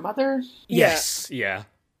maybe her mother? Yes, yeah.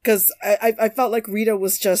 Because I felt like Rita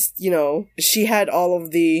was just, she had all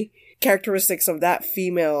of the characteristics of that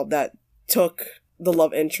female that took the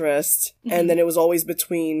love interest, and then it was always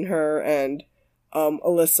between her and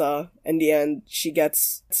Alyssa. In the end, she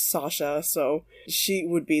gets Sasha, so she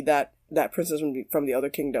would be that princess from the other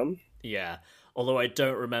kingdom. Yeah. Although I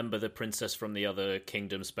don't remember the princess from the other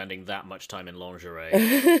kingdom spending that much time in lingerie.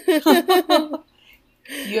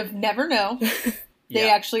 You have never know. They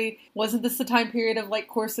actually, wasn't this the time period of like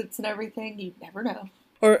corsets and everything? You'd never know.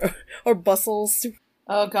 Or bustles.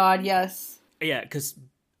 Oh god, yes. Yeah, because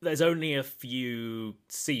there's only a few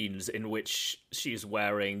scenes in which she's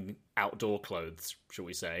wearing outdoor clothes, shall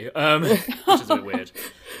we say, which is a bit weird.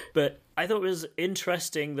 But I thought it was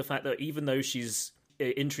interesting the fact that even though she's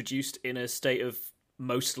introduced in a state of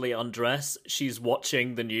mostly undress, she's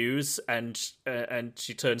watching the news and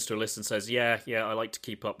she turns to Alyssa and says, yeah, I like to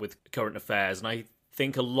keep up with current affairs. And I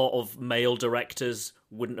think a lot of male directors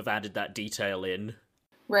wouldn't have added that detail in.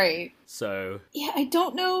 Right. So... Yeah, I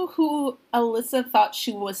don't know who Alyssa thought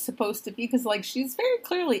she was supposed to be, because, like, she's very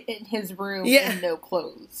clearly in his room in no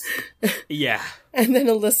clothes. Yeah. And then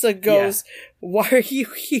Alyssa goes, why are you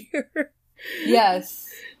here? Yes.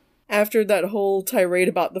 After that whole tirade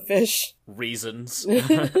about the fish. Reasons.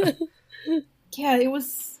 Yeah, it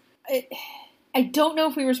was... I don't know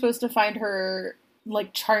if we were supposed to find her,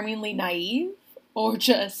 like, charmingly naive, or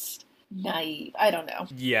just naive. I don't know.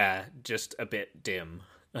 Yeah, just a bit dim.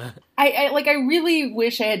 I really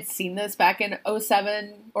wish I had seen this back in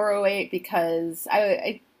 07 or 08, because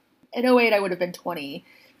in 08 I would have been 20.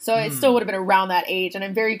 So it still would have been around that age, and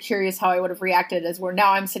I'm very curious how I would have reacted as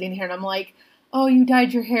now I'm sitting here and I'm like, oh, you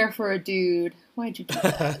dyed your hair for a dude. Why'd you do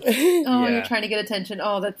that? Oh, you're trying to get attention.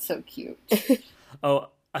 Oh, that's so cute. Oh,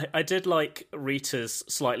 I did like Rita's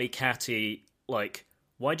slightly catty, like,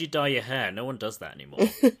 why'd you dye your hair? No one does that anymore.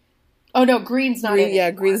 Oh, no, Green's not in.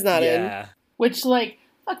 Yeah, Green's not in. Which, like,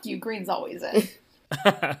 fuck you, Green's always in.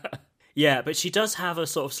 Yeah, but she does have a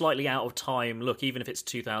sort of slightly out of time look, even if it's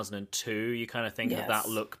 2002. You kind of think of that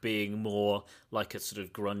look being more like a sort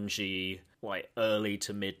of grungy, like early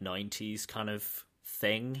to mid 90s kind of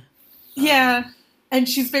thing. Yeah, and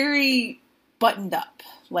she's very buttoned up.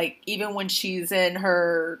 Like, even when she's in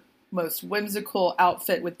her most whimsical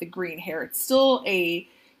outfit with the green hair, it's still a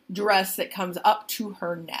dress that comes up to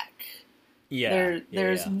her neck. Yeah.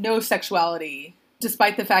 There's no sexuality,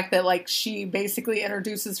 despite the fact that, like, she basically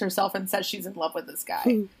introduces herself and says she's in love with this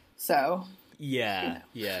guy. So. Yeah,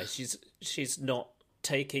 she's not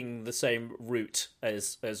taking the same route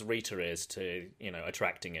as Rita is to,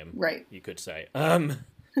 attracting him. Right. You could say.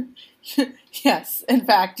 Yes, in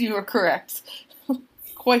fact, you are correct.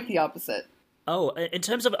 Quite the opposite. Oh, in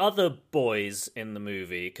terms of other boys in the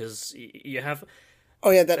movie, because you have... Oh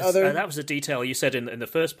yeah, that was a detail you said in the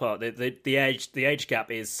first part. The age gap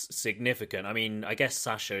is significant. I mean, I guess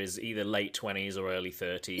Sasha is either late 20s or early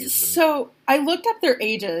 30s. So I looked up their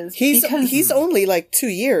ages. He's only like 2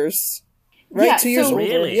 years, right? Yeah, 2 years older.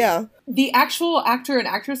 Really? Yeah. The actual actor and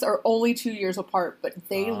actress are only 2 years apart, but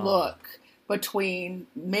they look, between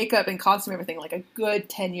makeup and costume and everything, like a good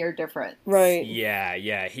 10-year difference. Right.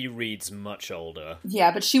 Yeah. He reads much older.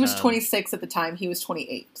 Yeah, but she was 26 at the time. He was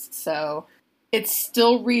 28. So it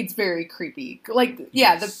still reads very creepy. Like,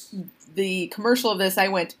 yeah, yes. the commercial of this, I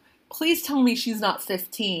went, please tell me she's not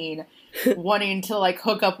 15, wanting to, like,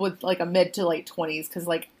 hook up with, like, a mid to late 20s, because,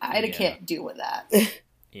 like, I can't deal with that.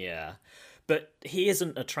 Yeah. But he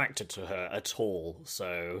isn't attracted to her at all,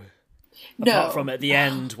 so... No. Apart from at the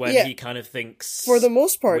end when he kind of thinks, for the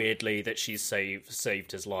most part, weirdly, that she's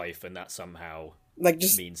saved his life, and that somehow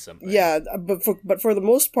means something. Yeah, but for the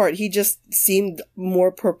most part, he just seemed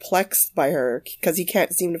more perplexed by her because he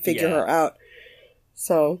can't seem to figure her out.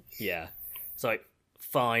 So yeah, it's like,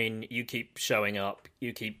 fine, you keep showing up,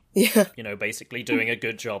 you keep basically doing a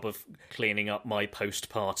good job of cleaning up my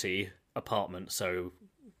post-party apartment. So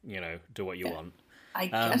do what you want. I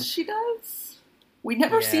guess she does. We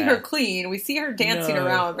never see her clean. We see her dancing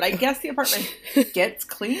around, but I guess the apartment gets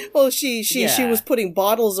clean. Well, she was putting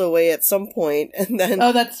bottles away at some point, and then...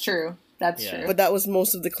 Oh, that's true. That's true. But that was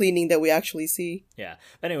most of the cleaning that we actually see. Yeah.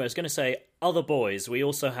 Anyway, I was going to say, other boys, we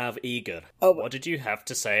also have Igor. Oh. What did you have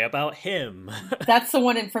to say about him? That's the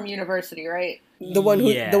one from University, right? The one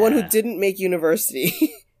who didn't make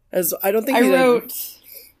University. As I don't think I wrote...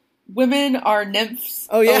 Women are nymphs.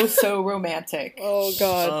 Oh, yeah. Oh, so romantic. Oh,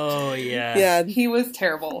 God. Oh, yeah. Yeah. He was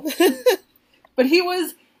terrible. But he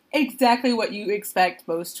was exactly what you expect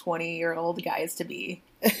most 20-year-old guys to be.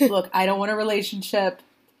 Look, I don't want a relationship.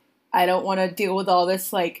 I don't want to deal with all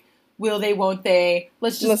this, like, will they, won't they?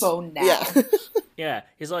 Let's bone now. Yeah. Yeah.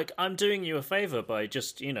 He's like, I'm doing you a favor by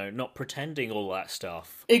just, not pretending all that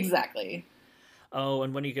stuff. Exactly. Oh,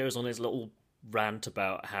 and when he goes on his little rant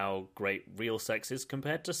about how great real sex is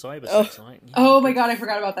compared to cyber sex. Oh my god, I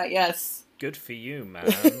forgot about that, yes. Good for you,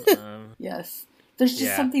 man. Yes. there's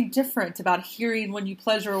just something different about hearing when you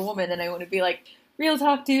pleasure a woman, and I want to be like, real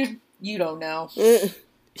talk, dude, you don't know.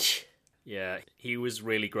 Yeah, he was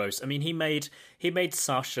really gross. I mean, he made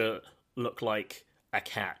Sasha look like a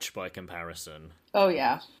catch by comparison. Oh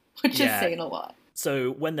yeah, which is saying a lot.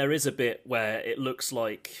 So when there is a bit where it looks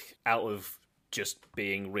like, out of just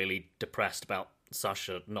being really depressed about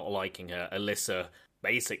Sasha not liking her, Alyssa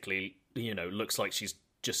basically, looks like she's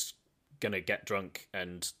just gonna get drunk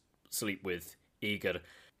and sleep with Igor.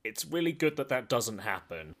 It's really good that doesn't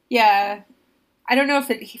happen. Yeah, I don't know if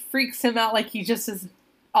it freaks him out, like he just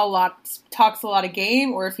talks a lot of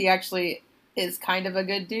game, or if he actually is kind of a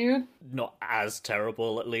good dude. Not as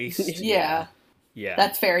terrible, at least. Yeah. Yeah.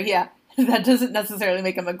 That's fair, yeah. That doesn't necessarily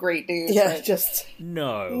make him a great dude. Yeah, but... just...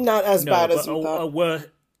 No. Not as bad as you thought.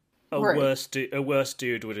 A worse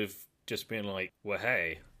dude would have just been like, well,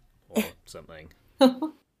 hey, or something.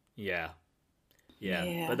 Yeah.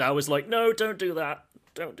 But that was like, no, don't do that.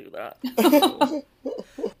 Don't do that.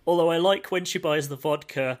 Although I like when she buys the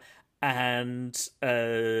vodka and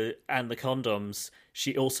the condoms,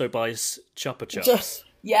 she also buys Chupa Chups.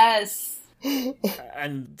 Yes.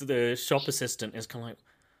 And the shop assistant is kind of like,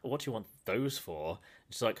 what do you want those for?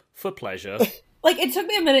 And she's like, for pleasure. Like, it took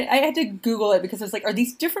me a minute. I had to Google it because I was like, are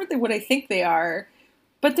these different than what I think they are?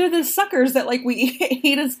 But they're the suckers that, like, we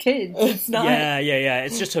ate as kids. It's not... Yeah.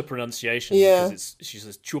 It's just her pronunciation. Yeah. Because she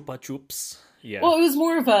says Chupa Chups. Yeah. Well, it was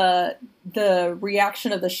more of the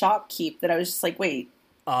reaction of the shopkeep that I was just like, wait,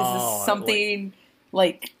 is this something,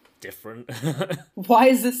 like... different? Why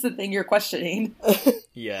is this the thing you're questioning?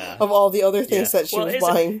 Yeah. Of all the other things that she was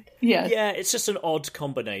buying. Yeah, it's just an odd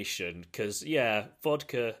combination, because,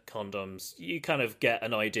 vodka, condoms, you kind of get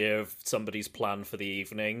an idea of somebody's plan for the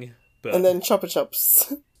evening, but... And then Chupa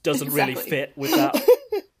Chups. Doesn't really fit with that.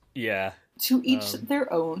 Yeah. To each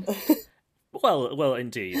their own. Well,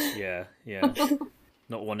 indeed, yeah.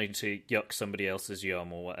 Not wanting to yuck somebody else's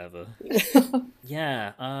yum or whatever.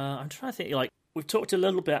 Yeah, I'm trying to think, like, we've talked a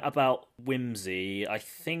little bit about whimsy. I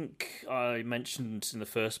think I mentioned in the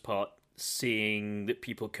first part seeing that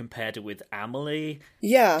people compared it with Amelie.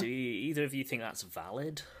 Yeah. Do either of you think that's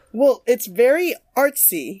valid? Well, it's very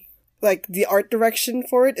artsy. Like, the art direction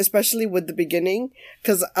for it, especially with the beginning.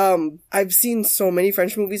 Because I've seen so many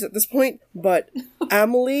French movies at this point. But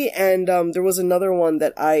Amelie and there was another one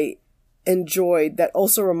that I enjoyed that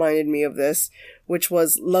also reminded me of this, which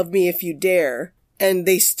was Love Me If You Dare. And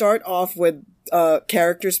they start off with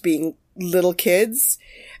characters being little kids,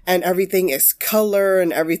 and everything is color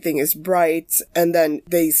and everything is bright, and then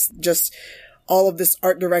all of this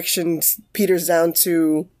art direction peters down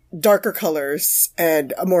to darker colors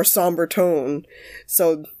and a more somber tone.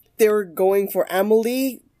 So they were going for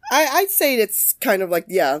Amelie. I'd say it's kind of like,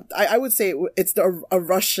 I would say it's a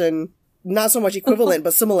Russian, not so much equivalent,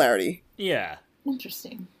 but similarity. Yeah.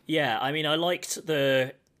 Interesting. Yeah, I mean, I liked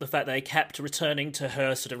the fact that they kept returning to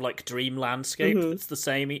her sort of like dream landscape. It's the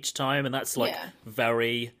same each time, and that's like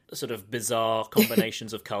very sort of bizarre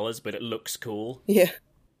combinations of colors, but it looks cool. Yeah.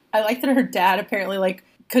 I like that her dad apparently, like,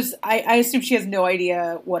 because I assume she has no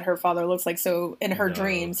idea what her father looks like, so in her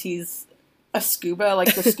dreams he's a scuba,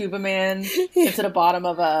 like the scuba man gets to the bottom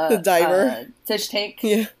of a diver fish tank.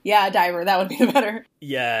 Yeah, a diver, that would be better.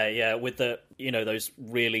 Yeah, with the, those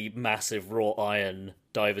really massive wrought iron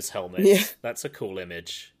diver's helmets. Yeah. That's a cool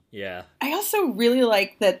image. Yeah. I also really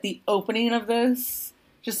like that the opening of this,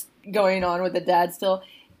 just going on with the dad still,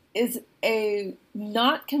 is a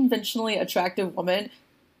not conventionally attractive woman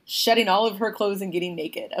shedding all of her clothes and getting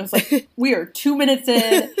naked. I was like, we are 2 minutes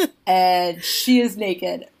in, and she is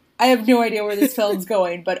naked. I have no idea where this film's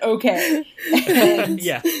going, but okay. And,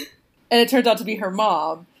 yeah. And it turns out to be her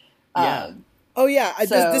mom. Yeah. Oh yeah,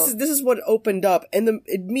 this is what opened up, and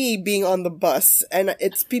me being on the bus, and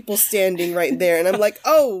it's people standing right there, and I'm like,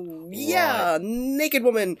 oh yeah, naked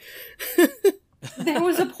woman. There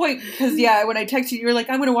was a point, because when I texted you were like,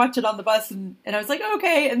 I'm going to watch it on the bus, and I was like,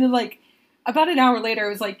 okay, and then like, about an hour later, I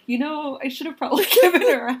was like, I should have probably given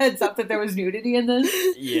her a heads up that there was nudity in this.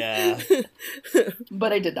 Yeah.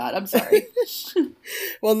 But I did not, I'm sorry.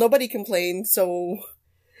 Well, nobody complained, so...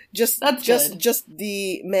 Just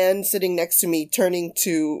the man sitting next to me turning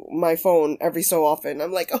to my phone every so often.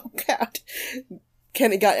 I'm like, oh god,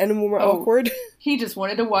 can it get any more awkward? He just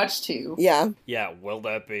wanted to watch too. Yeah. Yeah. Will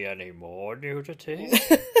there be any more nudity?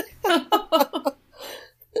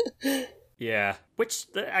 Yeah. Which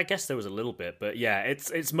I guess there was a little bit, but yeah,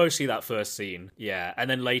 it's mostly that first scene. Yeah, and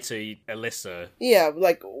then later Alyssa. Yeah,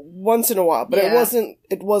 like once in a while, but it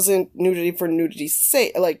wasn't nudity for nudity's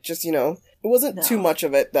sake. Like just it wasn't too much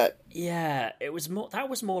of it that Yeah, it was more. That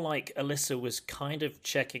was more like Alyssa was kind of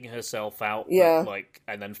checking herself out, Yeah. but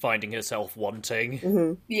and then finding herself wanting,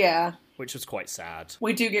 Mm-hmm. Yeah. which was quite sad.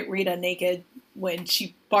 We do get Rita naked when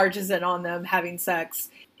she barges in on them having sex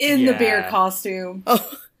in the bear costume.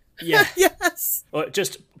 Oh, Yeah. yes. Well,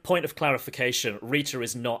 just point of clarification: Rita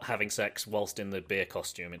is not having sex whilst in the bear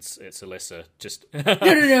costume. It's Alyssa. Just No.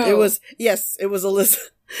 It was Alyssa.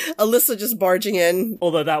 Alyssa just barging in.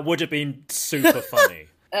 although that would have been super funny.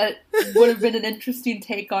 Would have been an interesting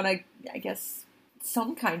take on I guess,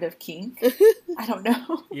 some kind of kink. I don't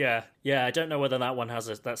know. Yeah. I don't know whether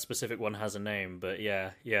that specific one has a name, but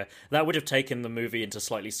yeah, that would have taken the movie into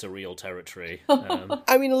slightly surreal territory.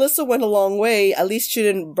 I mean, Alyssa went a long way. At least she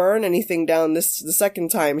didn't burn anything down the second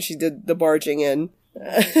time she did the barging in.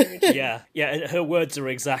 yeah. And her words are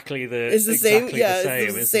exactly the same. exactly Yeah, the same,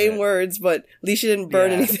 it's the isn't same it? words, but at least she didn't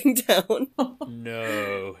burn Yeah. anything down.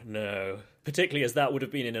 No. Particularly as that would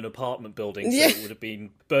have been in an apartment building, so Yeah. it would have been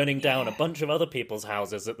burning down a bunch of other people's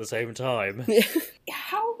houses at the same time.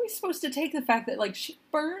 How are we supposed to take the fact that, like, she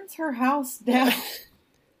burns her house down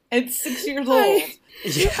at 6 years old?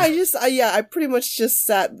 I pretty much just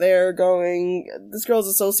sat there going, this girl's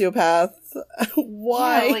a sociopath.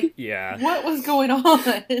 Why? Yeah, like, Yeah. what was going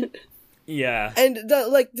on? Yeah. And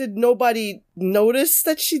did nobody notice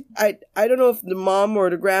that I don't know if the mom or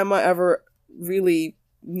the grandma ever really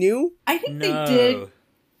knew. I think No. they did.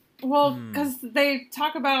 Well, because they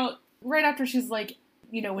talk about right after she's like,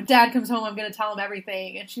 when Dad comes home, I'm going to tell him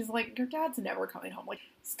everything, and she's like, your dad's never coming home. Like,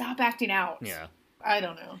 stop acting out. Yeah. I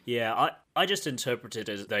don't know. Yeah, I just interpreted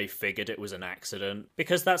it as they figured it was an accident,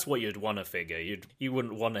 because that's what you'd want to figure. You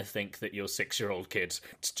wouldn't want to think that your 6-year-old kid's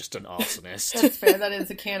just an arsonist. That's fair. That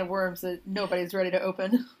is a can of worms that nobody's ready to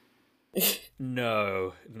open.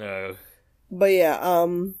 No. But yeah,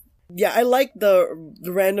 I like the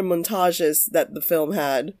random montages that the film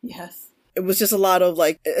had. Yes. It was just a lot of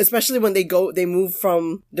especially when they move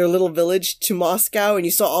from their little village to Moscow, and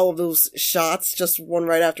you saw all of those shots, just one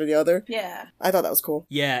right after the other. Yeah. I thought that was cool.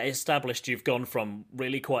 Yeah, it established you've gone from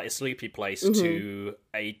really quite a sleepy place to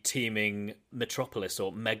a teeming metropolis,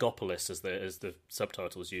 or megapolis as the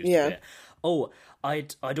subtitles used Yeah. it. Oh,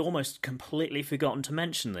 I'd almost completely forgotten to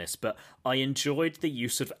mention this, but I enjoyed the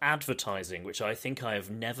use of advertising, which I think I have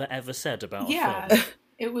never ever said about a film.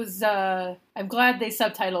 It was, I'm glad they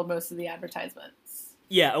subtitled most of the advertisements.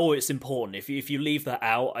 Yeah, it's important. If you leave that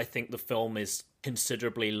out, I think the film is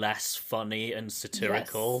considerably less funny and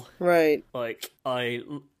satirical. Yes. Right. Like, I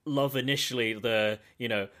love initially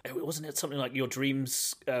wasn't it something like your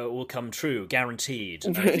dreams will come true, guaranteed?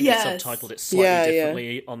 And I think Yes. they subtitled it slightly Yeah.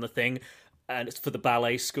 differently on the thing. And it's for the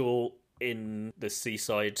ballet school in the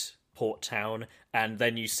seaside port town, and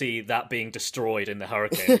then you see that being destroyed in the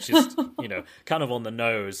hurricane, which is kind of on the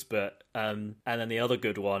nose. But and then the other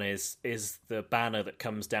good one is the banner that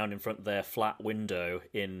comes down in front of their flat window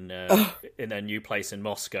in their new place in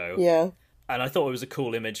Moscow. Yeah. And I thought it was a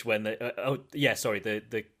cool image when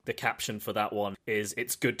the caption for that one is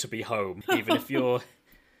 "It's good to be home," even if your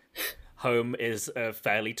home is a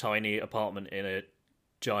fairly tiny apartment in a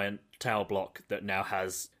giant tower block that now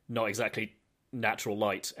has not exactly natural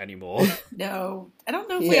light anymore. No. I don't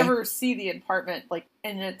know if we ever see the apartment, like,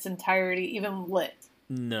 in its entirety, even lit.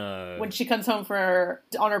 No. When she comes home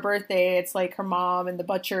on her birthday, it's like her mom and the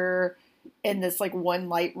butcher in this, like, one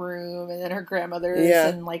light room, and then her grandmother's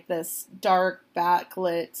in, like, this dark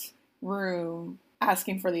backlit room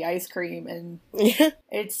asking for the ice cream, and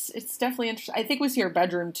it's definitely interesting. I think we see her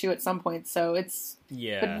bedroom too at some point, so it's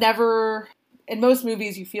but never. In most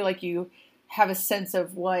movies, you feel like you have a sense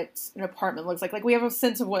of what an apartment looks like. Like, we have a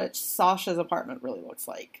sense of what Sasha's apartment really looks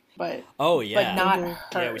like, but but not hers.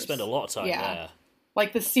 Yeah, we spend a lot of time there.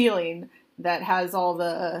 Like the ceiling that has all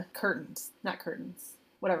the not curtains,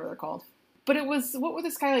 whatever they're called. But what were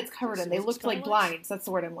the skylights covered in? They looked like blinds. That's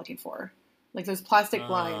the word I'm looking for. Like those plastic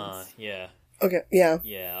blinds. Yeah. Okay, yeah.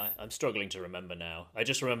 Yeah, I'm struggling to remember now. I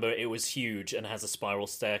just remember it was huge and has a spiral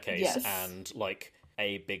staircase and, like,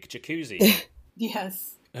 a big jacuzzi.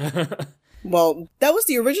 Yes. Well, that was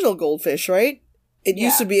the original goldfish, right? It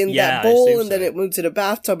used to be in that I bowl, assume and then so. it moved to the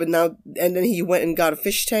bathtub, and then he went and got a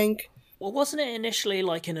fish tank. Well, wasn't it initially,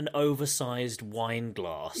 like, in an oversized wine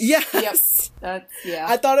glass? Yes! Yep.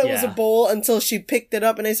 I thought it was a Yeah. bowl until she picked it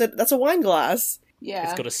up, and I said, that's a wine glass. Yeah.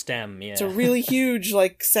 It's got a stem, yeah. It's a really huge,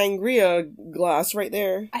 like, sangria glass right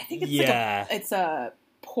there. I think it's it's a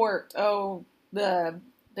port. Oh,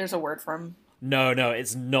 there's a word for 'em. No,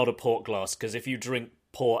 it's not a port glass, because if you drink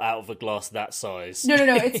pour out of a glass that size. No.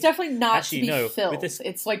 It's definitely not Actually, to be no, filled. with this-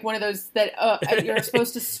 It's like one of those that you're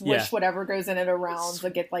supposed to swish whatever goes in it around to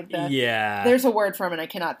get like the... Yeah. There's a word for it, and I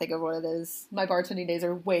cannot think of what it is. My bartending days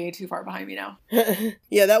are way too far behind me now.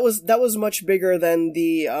 Yeah, that was much bigger than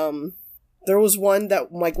the there was one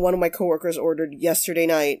that like one of my coworkers ordered yesterday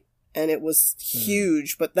night, and it was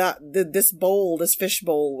huge, but this fish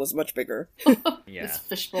bowl was much bigger. Yeah. This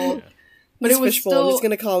fish bowl. Yeah. But this it was fish bowl, still... I'm just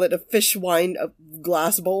gonna call it a fish wine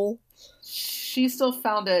glass bowl. She still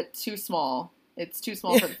found it too small. It's too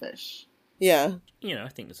small for the fish. Yeah. You know, I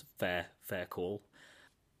think it's a fair call.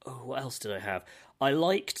 Oh, what else did I have? I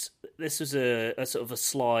liked... This was a sort of a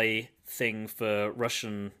sly thing for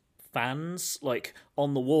Russian fans. Like,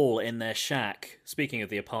 on the wall in their shack, speaking of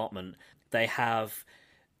the apartment, they have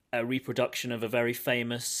a reproduction of a very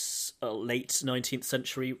famous late 19th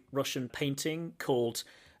century Russian painting called,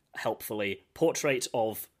 helpfully, Portrait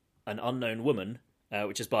of an Unknown Woman,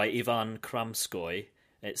 which is by Ivan Kramskoy.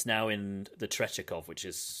 It's now in the Tretyakov, which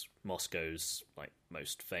is Moscow's like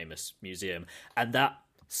most famous museum, and that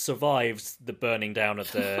survives the burning down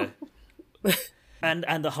of the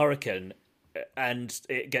and the hurricane, and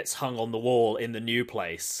it gets hung on the wall in the new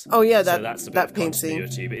place. Oh yeah, so that's a bit of painting.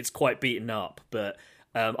 continuity, but it's quite beaten up. But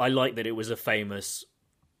I like that it was a famous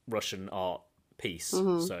Russian art piece,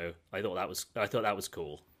 so I thought that was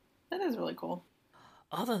cool. That is really cool.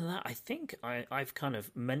 Other than that, I think I've kind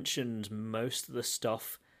of mentioned most of the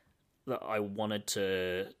stuff that I wanted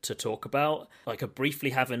to talk about. Like, I briefly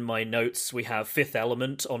have in my notes, we have Fifth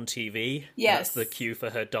Element on TV. Yes. That's the cue for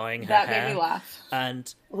her dyeing her That hair. made me laugh.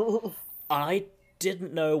 And I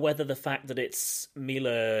didn't know whether the fact that it's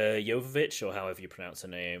Mila Jovovich, or however you pronounce her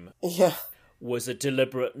name, Yeah. was a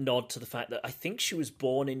deliberate nod to the fact that I think she was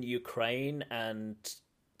born in Ukraine and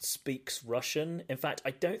speaks Russian. In fact, I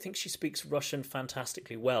don't think she speaks Russian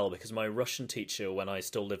fantastically well, because my Russian teacher, when I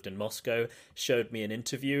still lived in Moscow, showed me an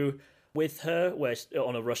interview with her where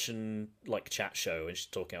on a Russian like chat show, and she's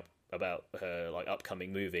talking about her like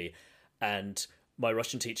upcoming movie, and my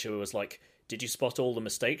Russian teacher was like, "Did you spot all the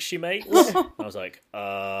mistakes she makes?" I was like,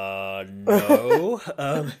 no.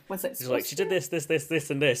 Was it? She's like, she did this,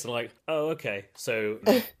 and this. And I'm like, oh, okay. So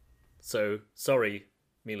sorry,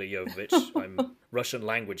 Mila Jovovich, I'm Russian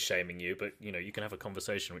language shaming you, but you know, you can have a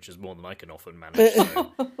conversation, which is more than I can often manage.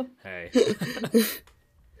 So, hey,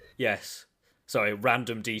 yes. Sorry,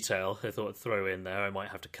 random detail I thought I'd throw in there. I might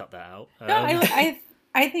have to cut that out. No,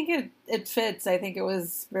 I think it fits. I think it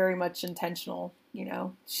was very much intentional. You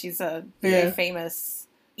know, she's a very famous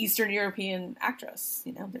Eastern European actress.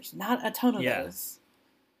 You know, there's not a ton of those,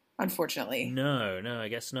 unfortunately. No, I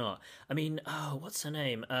guess not. I mean, what's her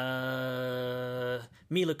name? Mila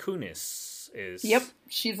Kunis is. Yep,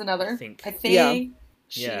 she's another. I think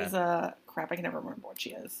she's crap. I can never remember what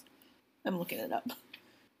she is. I'm looking it up.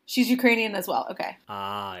 She's Ukrainian as well. Okay.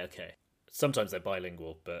 Okay. Sometimes they're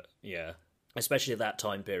bilingual, but yeah, especially at that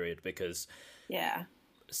time period, because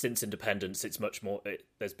since independence, it's much more.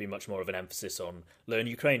 There's been much more of an emphasis on learn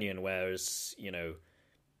Ukrainian, whereas you know,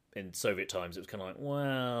 in Soviet times, it was kind of like,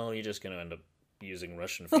 well, you're just going to end up using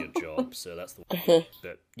Russian for your job, so that's the one.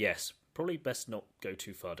 But yes, probably best not go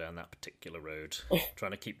too far down that particular road.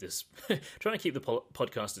 trying to keep the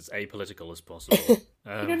podcast as apolitical as possible.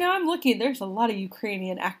 Now I'm looking. There's a lot of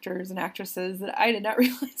Ukrainian actors and actresses that I did not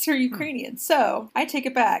realize are Ukrainian. So I take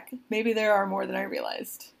it back. Maybe there are more than I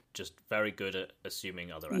realized. Just very good at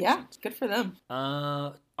assuming other accents. Yeah, good for them.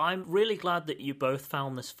 I'm really glad that you both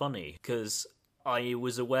found this funny, because I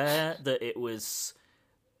was aware that it was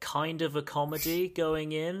kind of a comedy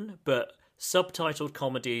going in, but subtitled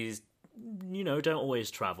comedies, you know, don't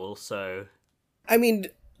always travel, so... I mean,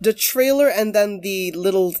 the trailer and then the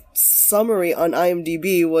little summary on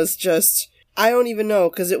IMDb was just... I don't even know,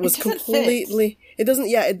 because it was completely... It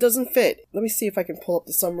doesn't fit. Let me see if I can pull up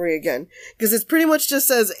the summary again. Because it pretty much just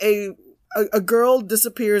says a girl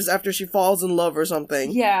disappears after she falls in love or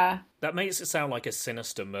something. Yeah. That makes it sound like a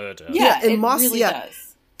sinister murder. Yeah, it really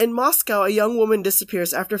does. In Moscow, a young woman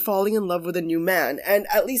disappears after falling in love with a new man. And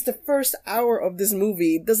at least the first hour of this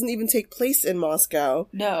movie doesn't even take place in Moscow.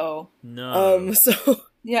 No. So...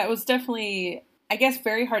 Yeah, it was definitely, I guess,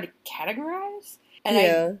 very hard to categorize.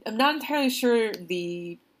 And I'm not entirely sure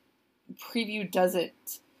the preview does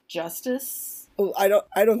it justice. Oh, I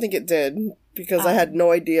don't think it did, because I had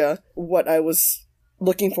no idea what I was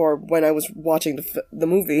looking for when I was watching the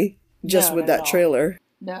movie, just with that trailer.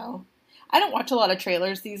 No. I don't watch a lot of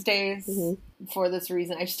trailers these days for this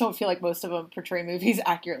reason. I just don't feel like most of them portray movies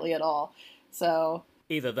accurately at all. So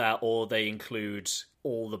either that, or they include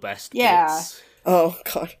all the best bits. Oh,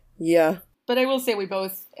 God. Yeah. But I will say we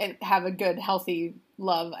both have a good, healthy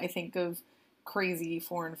love, I think, of crazy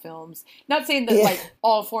foreign films. Not saying that like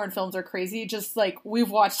all foreign films are crazy, just like we've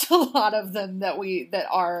watched a lot of them that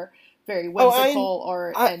are very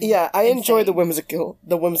whimsical I enjoy the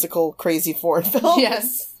whimsical crazy foreign films.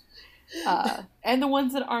 Yes. And the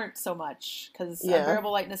ones that aren't so much, because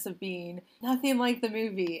Unbearable Lightness of Being, nothing like the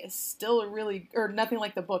movie is still nothing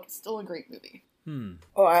like the book, it's still a great movie.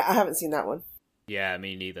 Oh, I haven't seen that one. Yeah,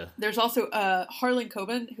 me neither. There's also Harlan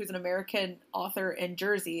Coben, who's an American author in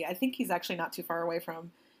Jersey. I think he's actually not too far away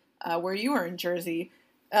from where you are in Jersey.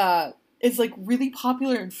 Is like really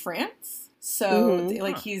popular in France. So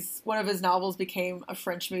like he's one of his novels became a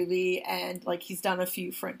French movie, and like he's done a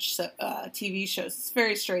few French TV shows. It's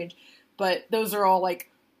very strange, but those are all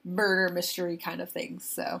like murder mystery kind of things.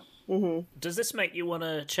 So. Does this make you want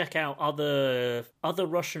to check out other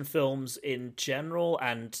Russian films in general,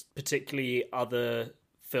 and particularly other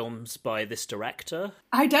films by this director?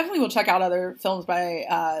 I definitely will check out other films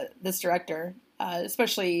by this director,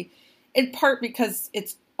 especially in part because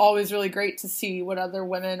it's always really great to see what other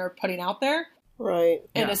women are putting out there. Right.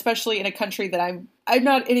 And especially in a country that I'm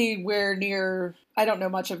not anywhere near, I don't know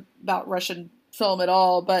much about Russian film at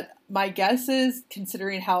all, but my guess is,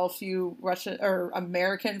 considering how few Russian or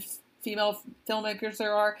American female filmmakers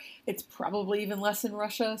there are, it's probably even less in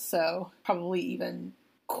Russia, so probably even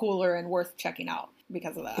cooler and worth checking out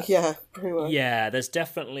because of that. Yeah, pretty much. Yeah, there's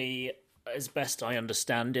definitely, as best I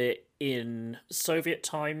understand it, in Soviet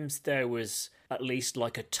times there was at least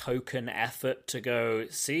like a token effort to go,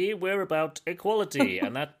 see, we're about equality,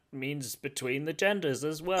 and that means between the genders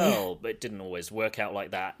as well, but it didn't always work out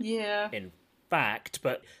like that. Yeah. In fact,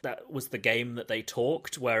 but that was the game that they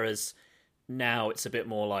talked, whereas now it's a bit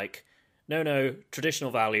more like, no,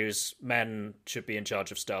 traditional values, men should be in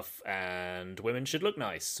charge of stuff and women should look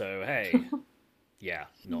nice, so hey. Yeah,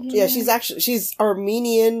 she's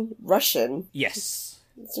Armenian Russian. Yes.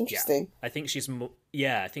 It's interesting.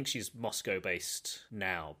 Yeah. I think she's Moscow based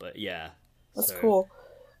now, but yeah. That's cool.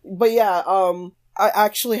 But yeah, I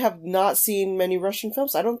actually have not seen many Russian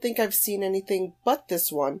films. I don't think I've seen anything but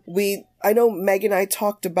this one. I know Meg and I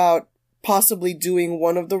talked about possibly doing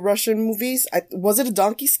one of the Russian movies. Was it A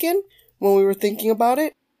Donkey Skin when we were thinking about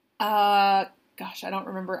it? Gosh, I don't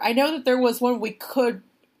remember. I know that there was one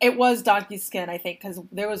it was Donkey Skin, I think, because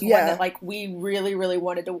there was one that like we really, really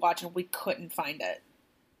wanted to watch and we couldn't find it.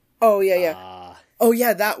 Oh, yeah.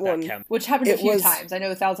 That one. Which happened a few times. I know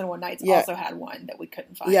 1001 Nights also had one that we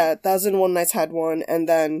couldn't find. Yeah, 1001 Nights had one, and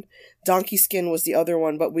then Donkey Skin was the other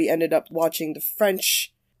one, but we ended up watching the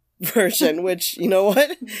French version, which, you know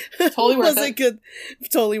what? Totally worth it. Good.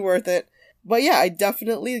 Totally worth it. But yeah, I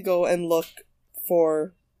definitely go and look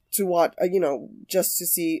to watch, just to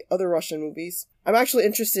see other Russian movies. I'm actually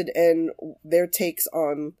interested in their takes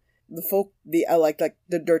on their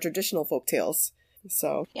traditional folk tales.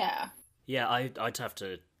 So yeah, I'd have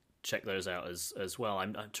to check those out as well.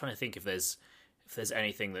 I'm trying to think if there's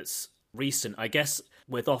anything that's recent. I guess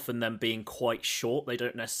with often them being quite short, they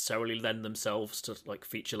don't necessarily lend themselves to like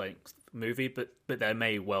feature length movie, but there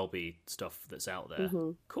may well be stuff that's out there.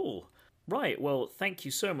 Cool. Right. Well, thank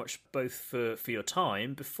you so much both for your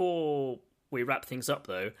time. Before we wrap things up,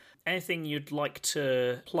 though, anything you'd like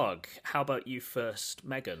to plug? How about you first,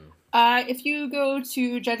 Megan? If you go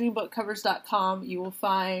to judgingbookcovers.com, you will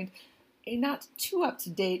find a not too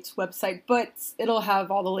up-to-date website, but it'll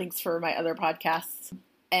have all the links for my other podcasts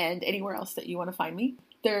and anywhere else that you want to find me.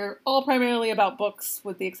 They're all primarily about books,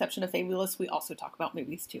 with the exception of Fabulous. We also talk about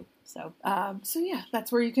movies, too. So yeah,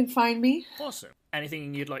 that's where you can find me. Awesome.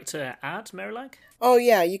 Anything you'd like to add, Marilag? Oh,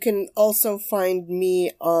 yeah, you can also find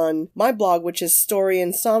me on my blog, which is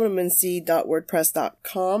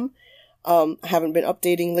storyinsomnomancy.wordpress.com. I haven't been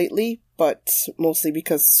updating lately, but mostly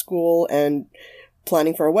because school and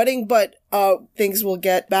planning for a wedding, but things will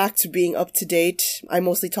get back to being up to date. I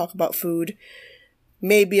mostly talk about food,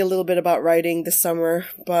 maybe a little bit about writing this summer,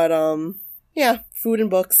 but yeah, food and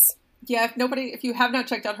books. Yeah, if you have not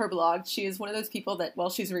checked out her blog, she is one of those people that while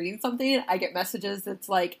she's reading something, I get messages that's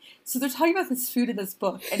like, so they're talking about this food in this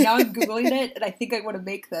book, and now I'm Googling it, and I think I want to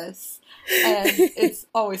make this. And it's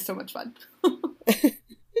always so much fun.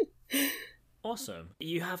 Awesome.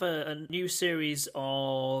 You have a new series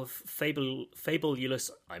of Fabulous.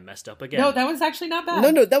 I messed up again. No, that was actually not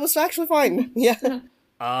bad. No, that was actually fine. Yeah.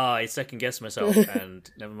 I second-guessed myself, and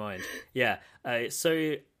never mind. Yeah,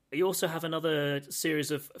 so you also have another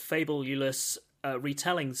series of Fabulous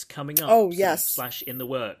retellings coming up. Oh, yes. / in the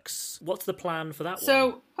works. What's the plan for that one?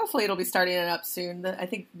 So hopefully it'll be starting it up soon. I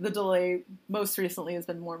think the delay most recently has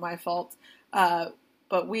been more my fault.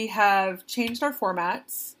 But we have changed our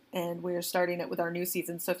formats, and we're starting it with our new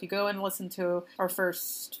season. So if you go and listen to our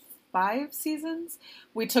first 5 seasons,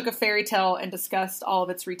 we took a fairy tale and discussed all of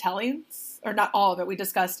its retellings. Or not all of it, we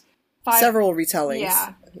discussed 5... Several retellings.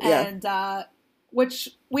 Yeah. And, which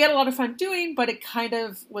we had a lot of fun doing, but it kind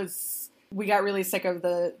of was... We got really sick of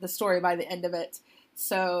the story by the end of it.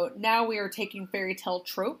 So now we are taking fairy tale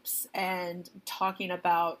tropes and talking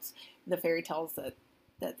about the fairy tales that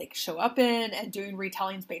they show up in and doing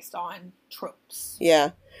retellings based on tropes.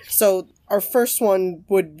 Yeah. So our first one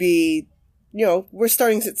would be, we're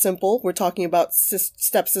starting it simple. We're talking about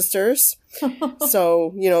stepsisters.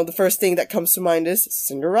 So, the first thing that comes to mind is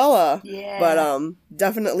Cinderella. Yeah. But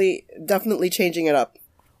definitely changing it up.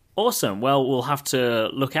 Awesome. Well, we'll have to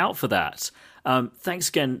look out for that. Thanks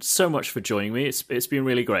again so much for joining me. It's been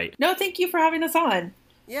really great. No, thank you for having us on.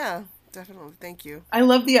 Yeah, definitely. Thank you. I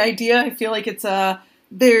love the idea. I feel like it's a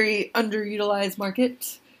very underutilized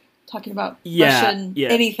market. Talking about Russian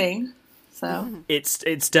anything. So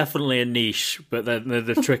it's definitely a niche, but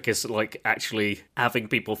the trick is like actually having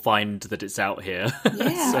people find that it's out here.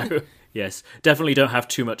 Yeah. So yes, definitely don't have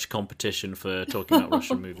too much competition for talking about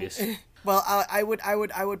Russian movies. Well, I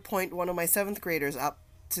would point one of my 7th graders up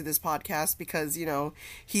to this podcast because,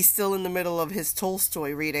 he's still in the middle of his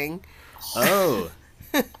Tolstoy reading. Oh.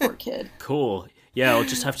 Poor kid. Cool. Yeah, I'll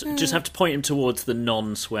just have to point him towards the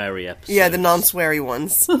non-sweary episodes. Yeah, the non-sweary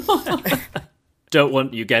ones. Don't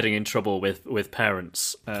want you getting in trouble with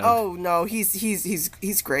parents. Oh no,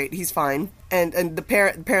 he's great. He's fine, and the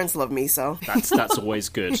parents love me, so that's always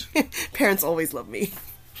good. Parents always love me.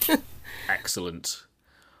 Excellent.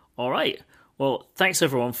 All right. Well, thanks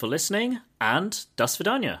everyone for listening, and do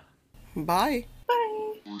svidaniya. Bye. Bye.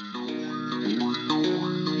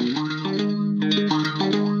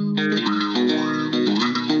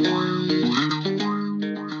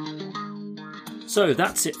 So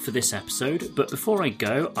that's it for this episode, but before I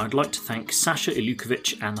go, I'd like to thank Sasha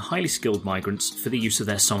Ilukovic and the Highly Skilled Migrants for the use of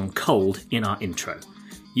their song Cold in our intro.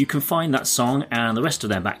 You can find that song and the rest of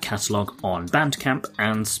their back catalogue on Bandcamp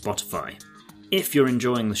and Spotify. If you're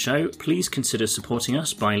enjoying the show, please consider supporting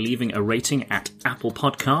us by leaving a rating at Apple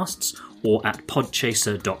Podcasts or at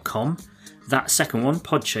podchaser.com. That second one,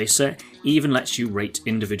 Podchaser, even lets you rate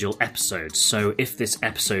individual episodes, so if this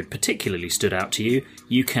episode particularly stood out to you,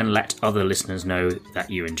 you can let other listeners know that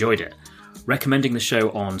you enjoyed it. Recommending the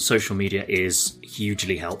show on social media is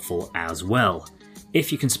hugely helpful as well.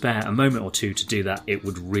 If you can spare a moment or two to do that, it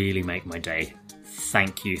would really make my day.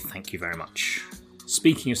 Thank you very much.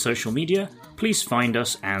 Speaking of social media, please find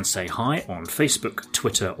us and say hi on Facebook,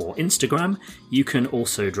 Twitter or Instagram. You can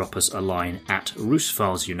also drop us a line at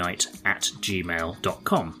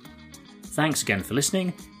roosefilsunite@gmail.com. Thanks again for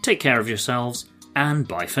listening, take care of yourselves, and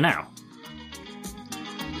bye for now.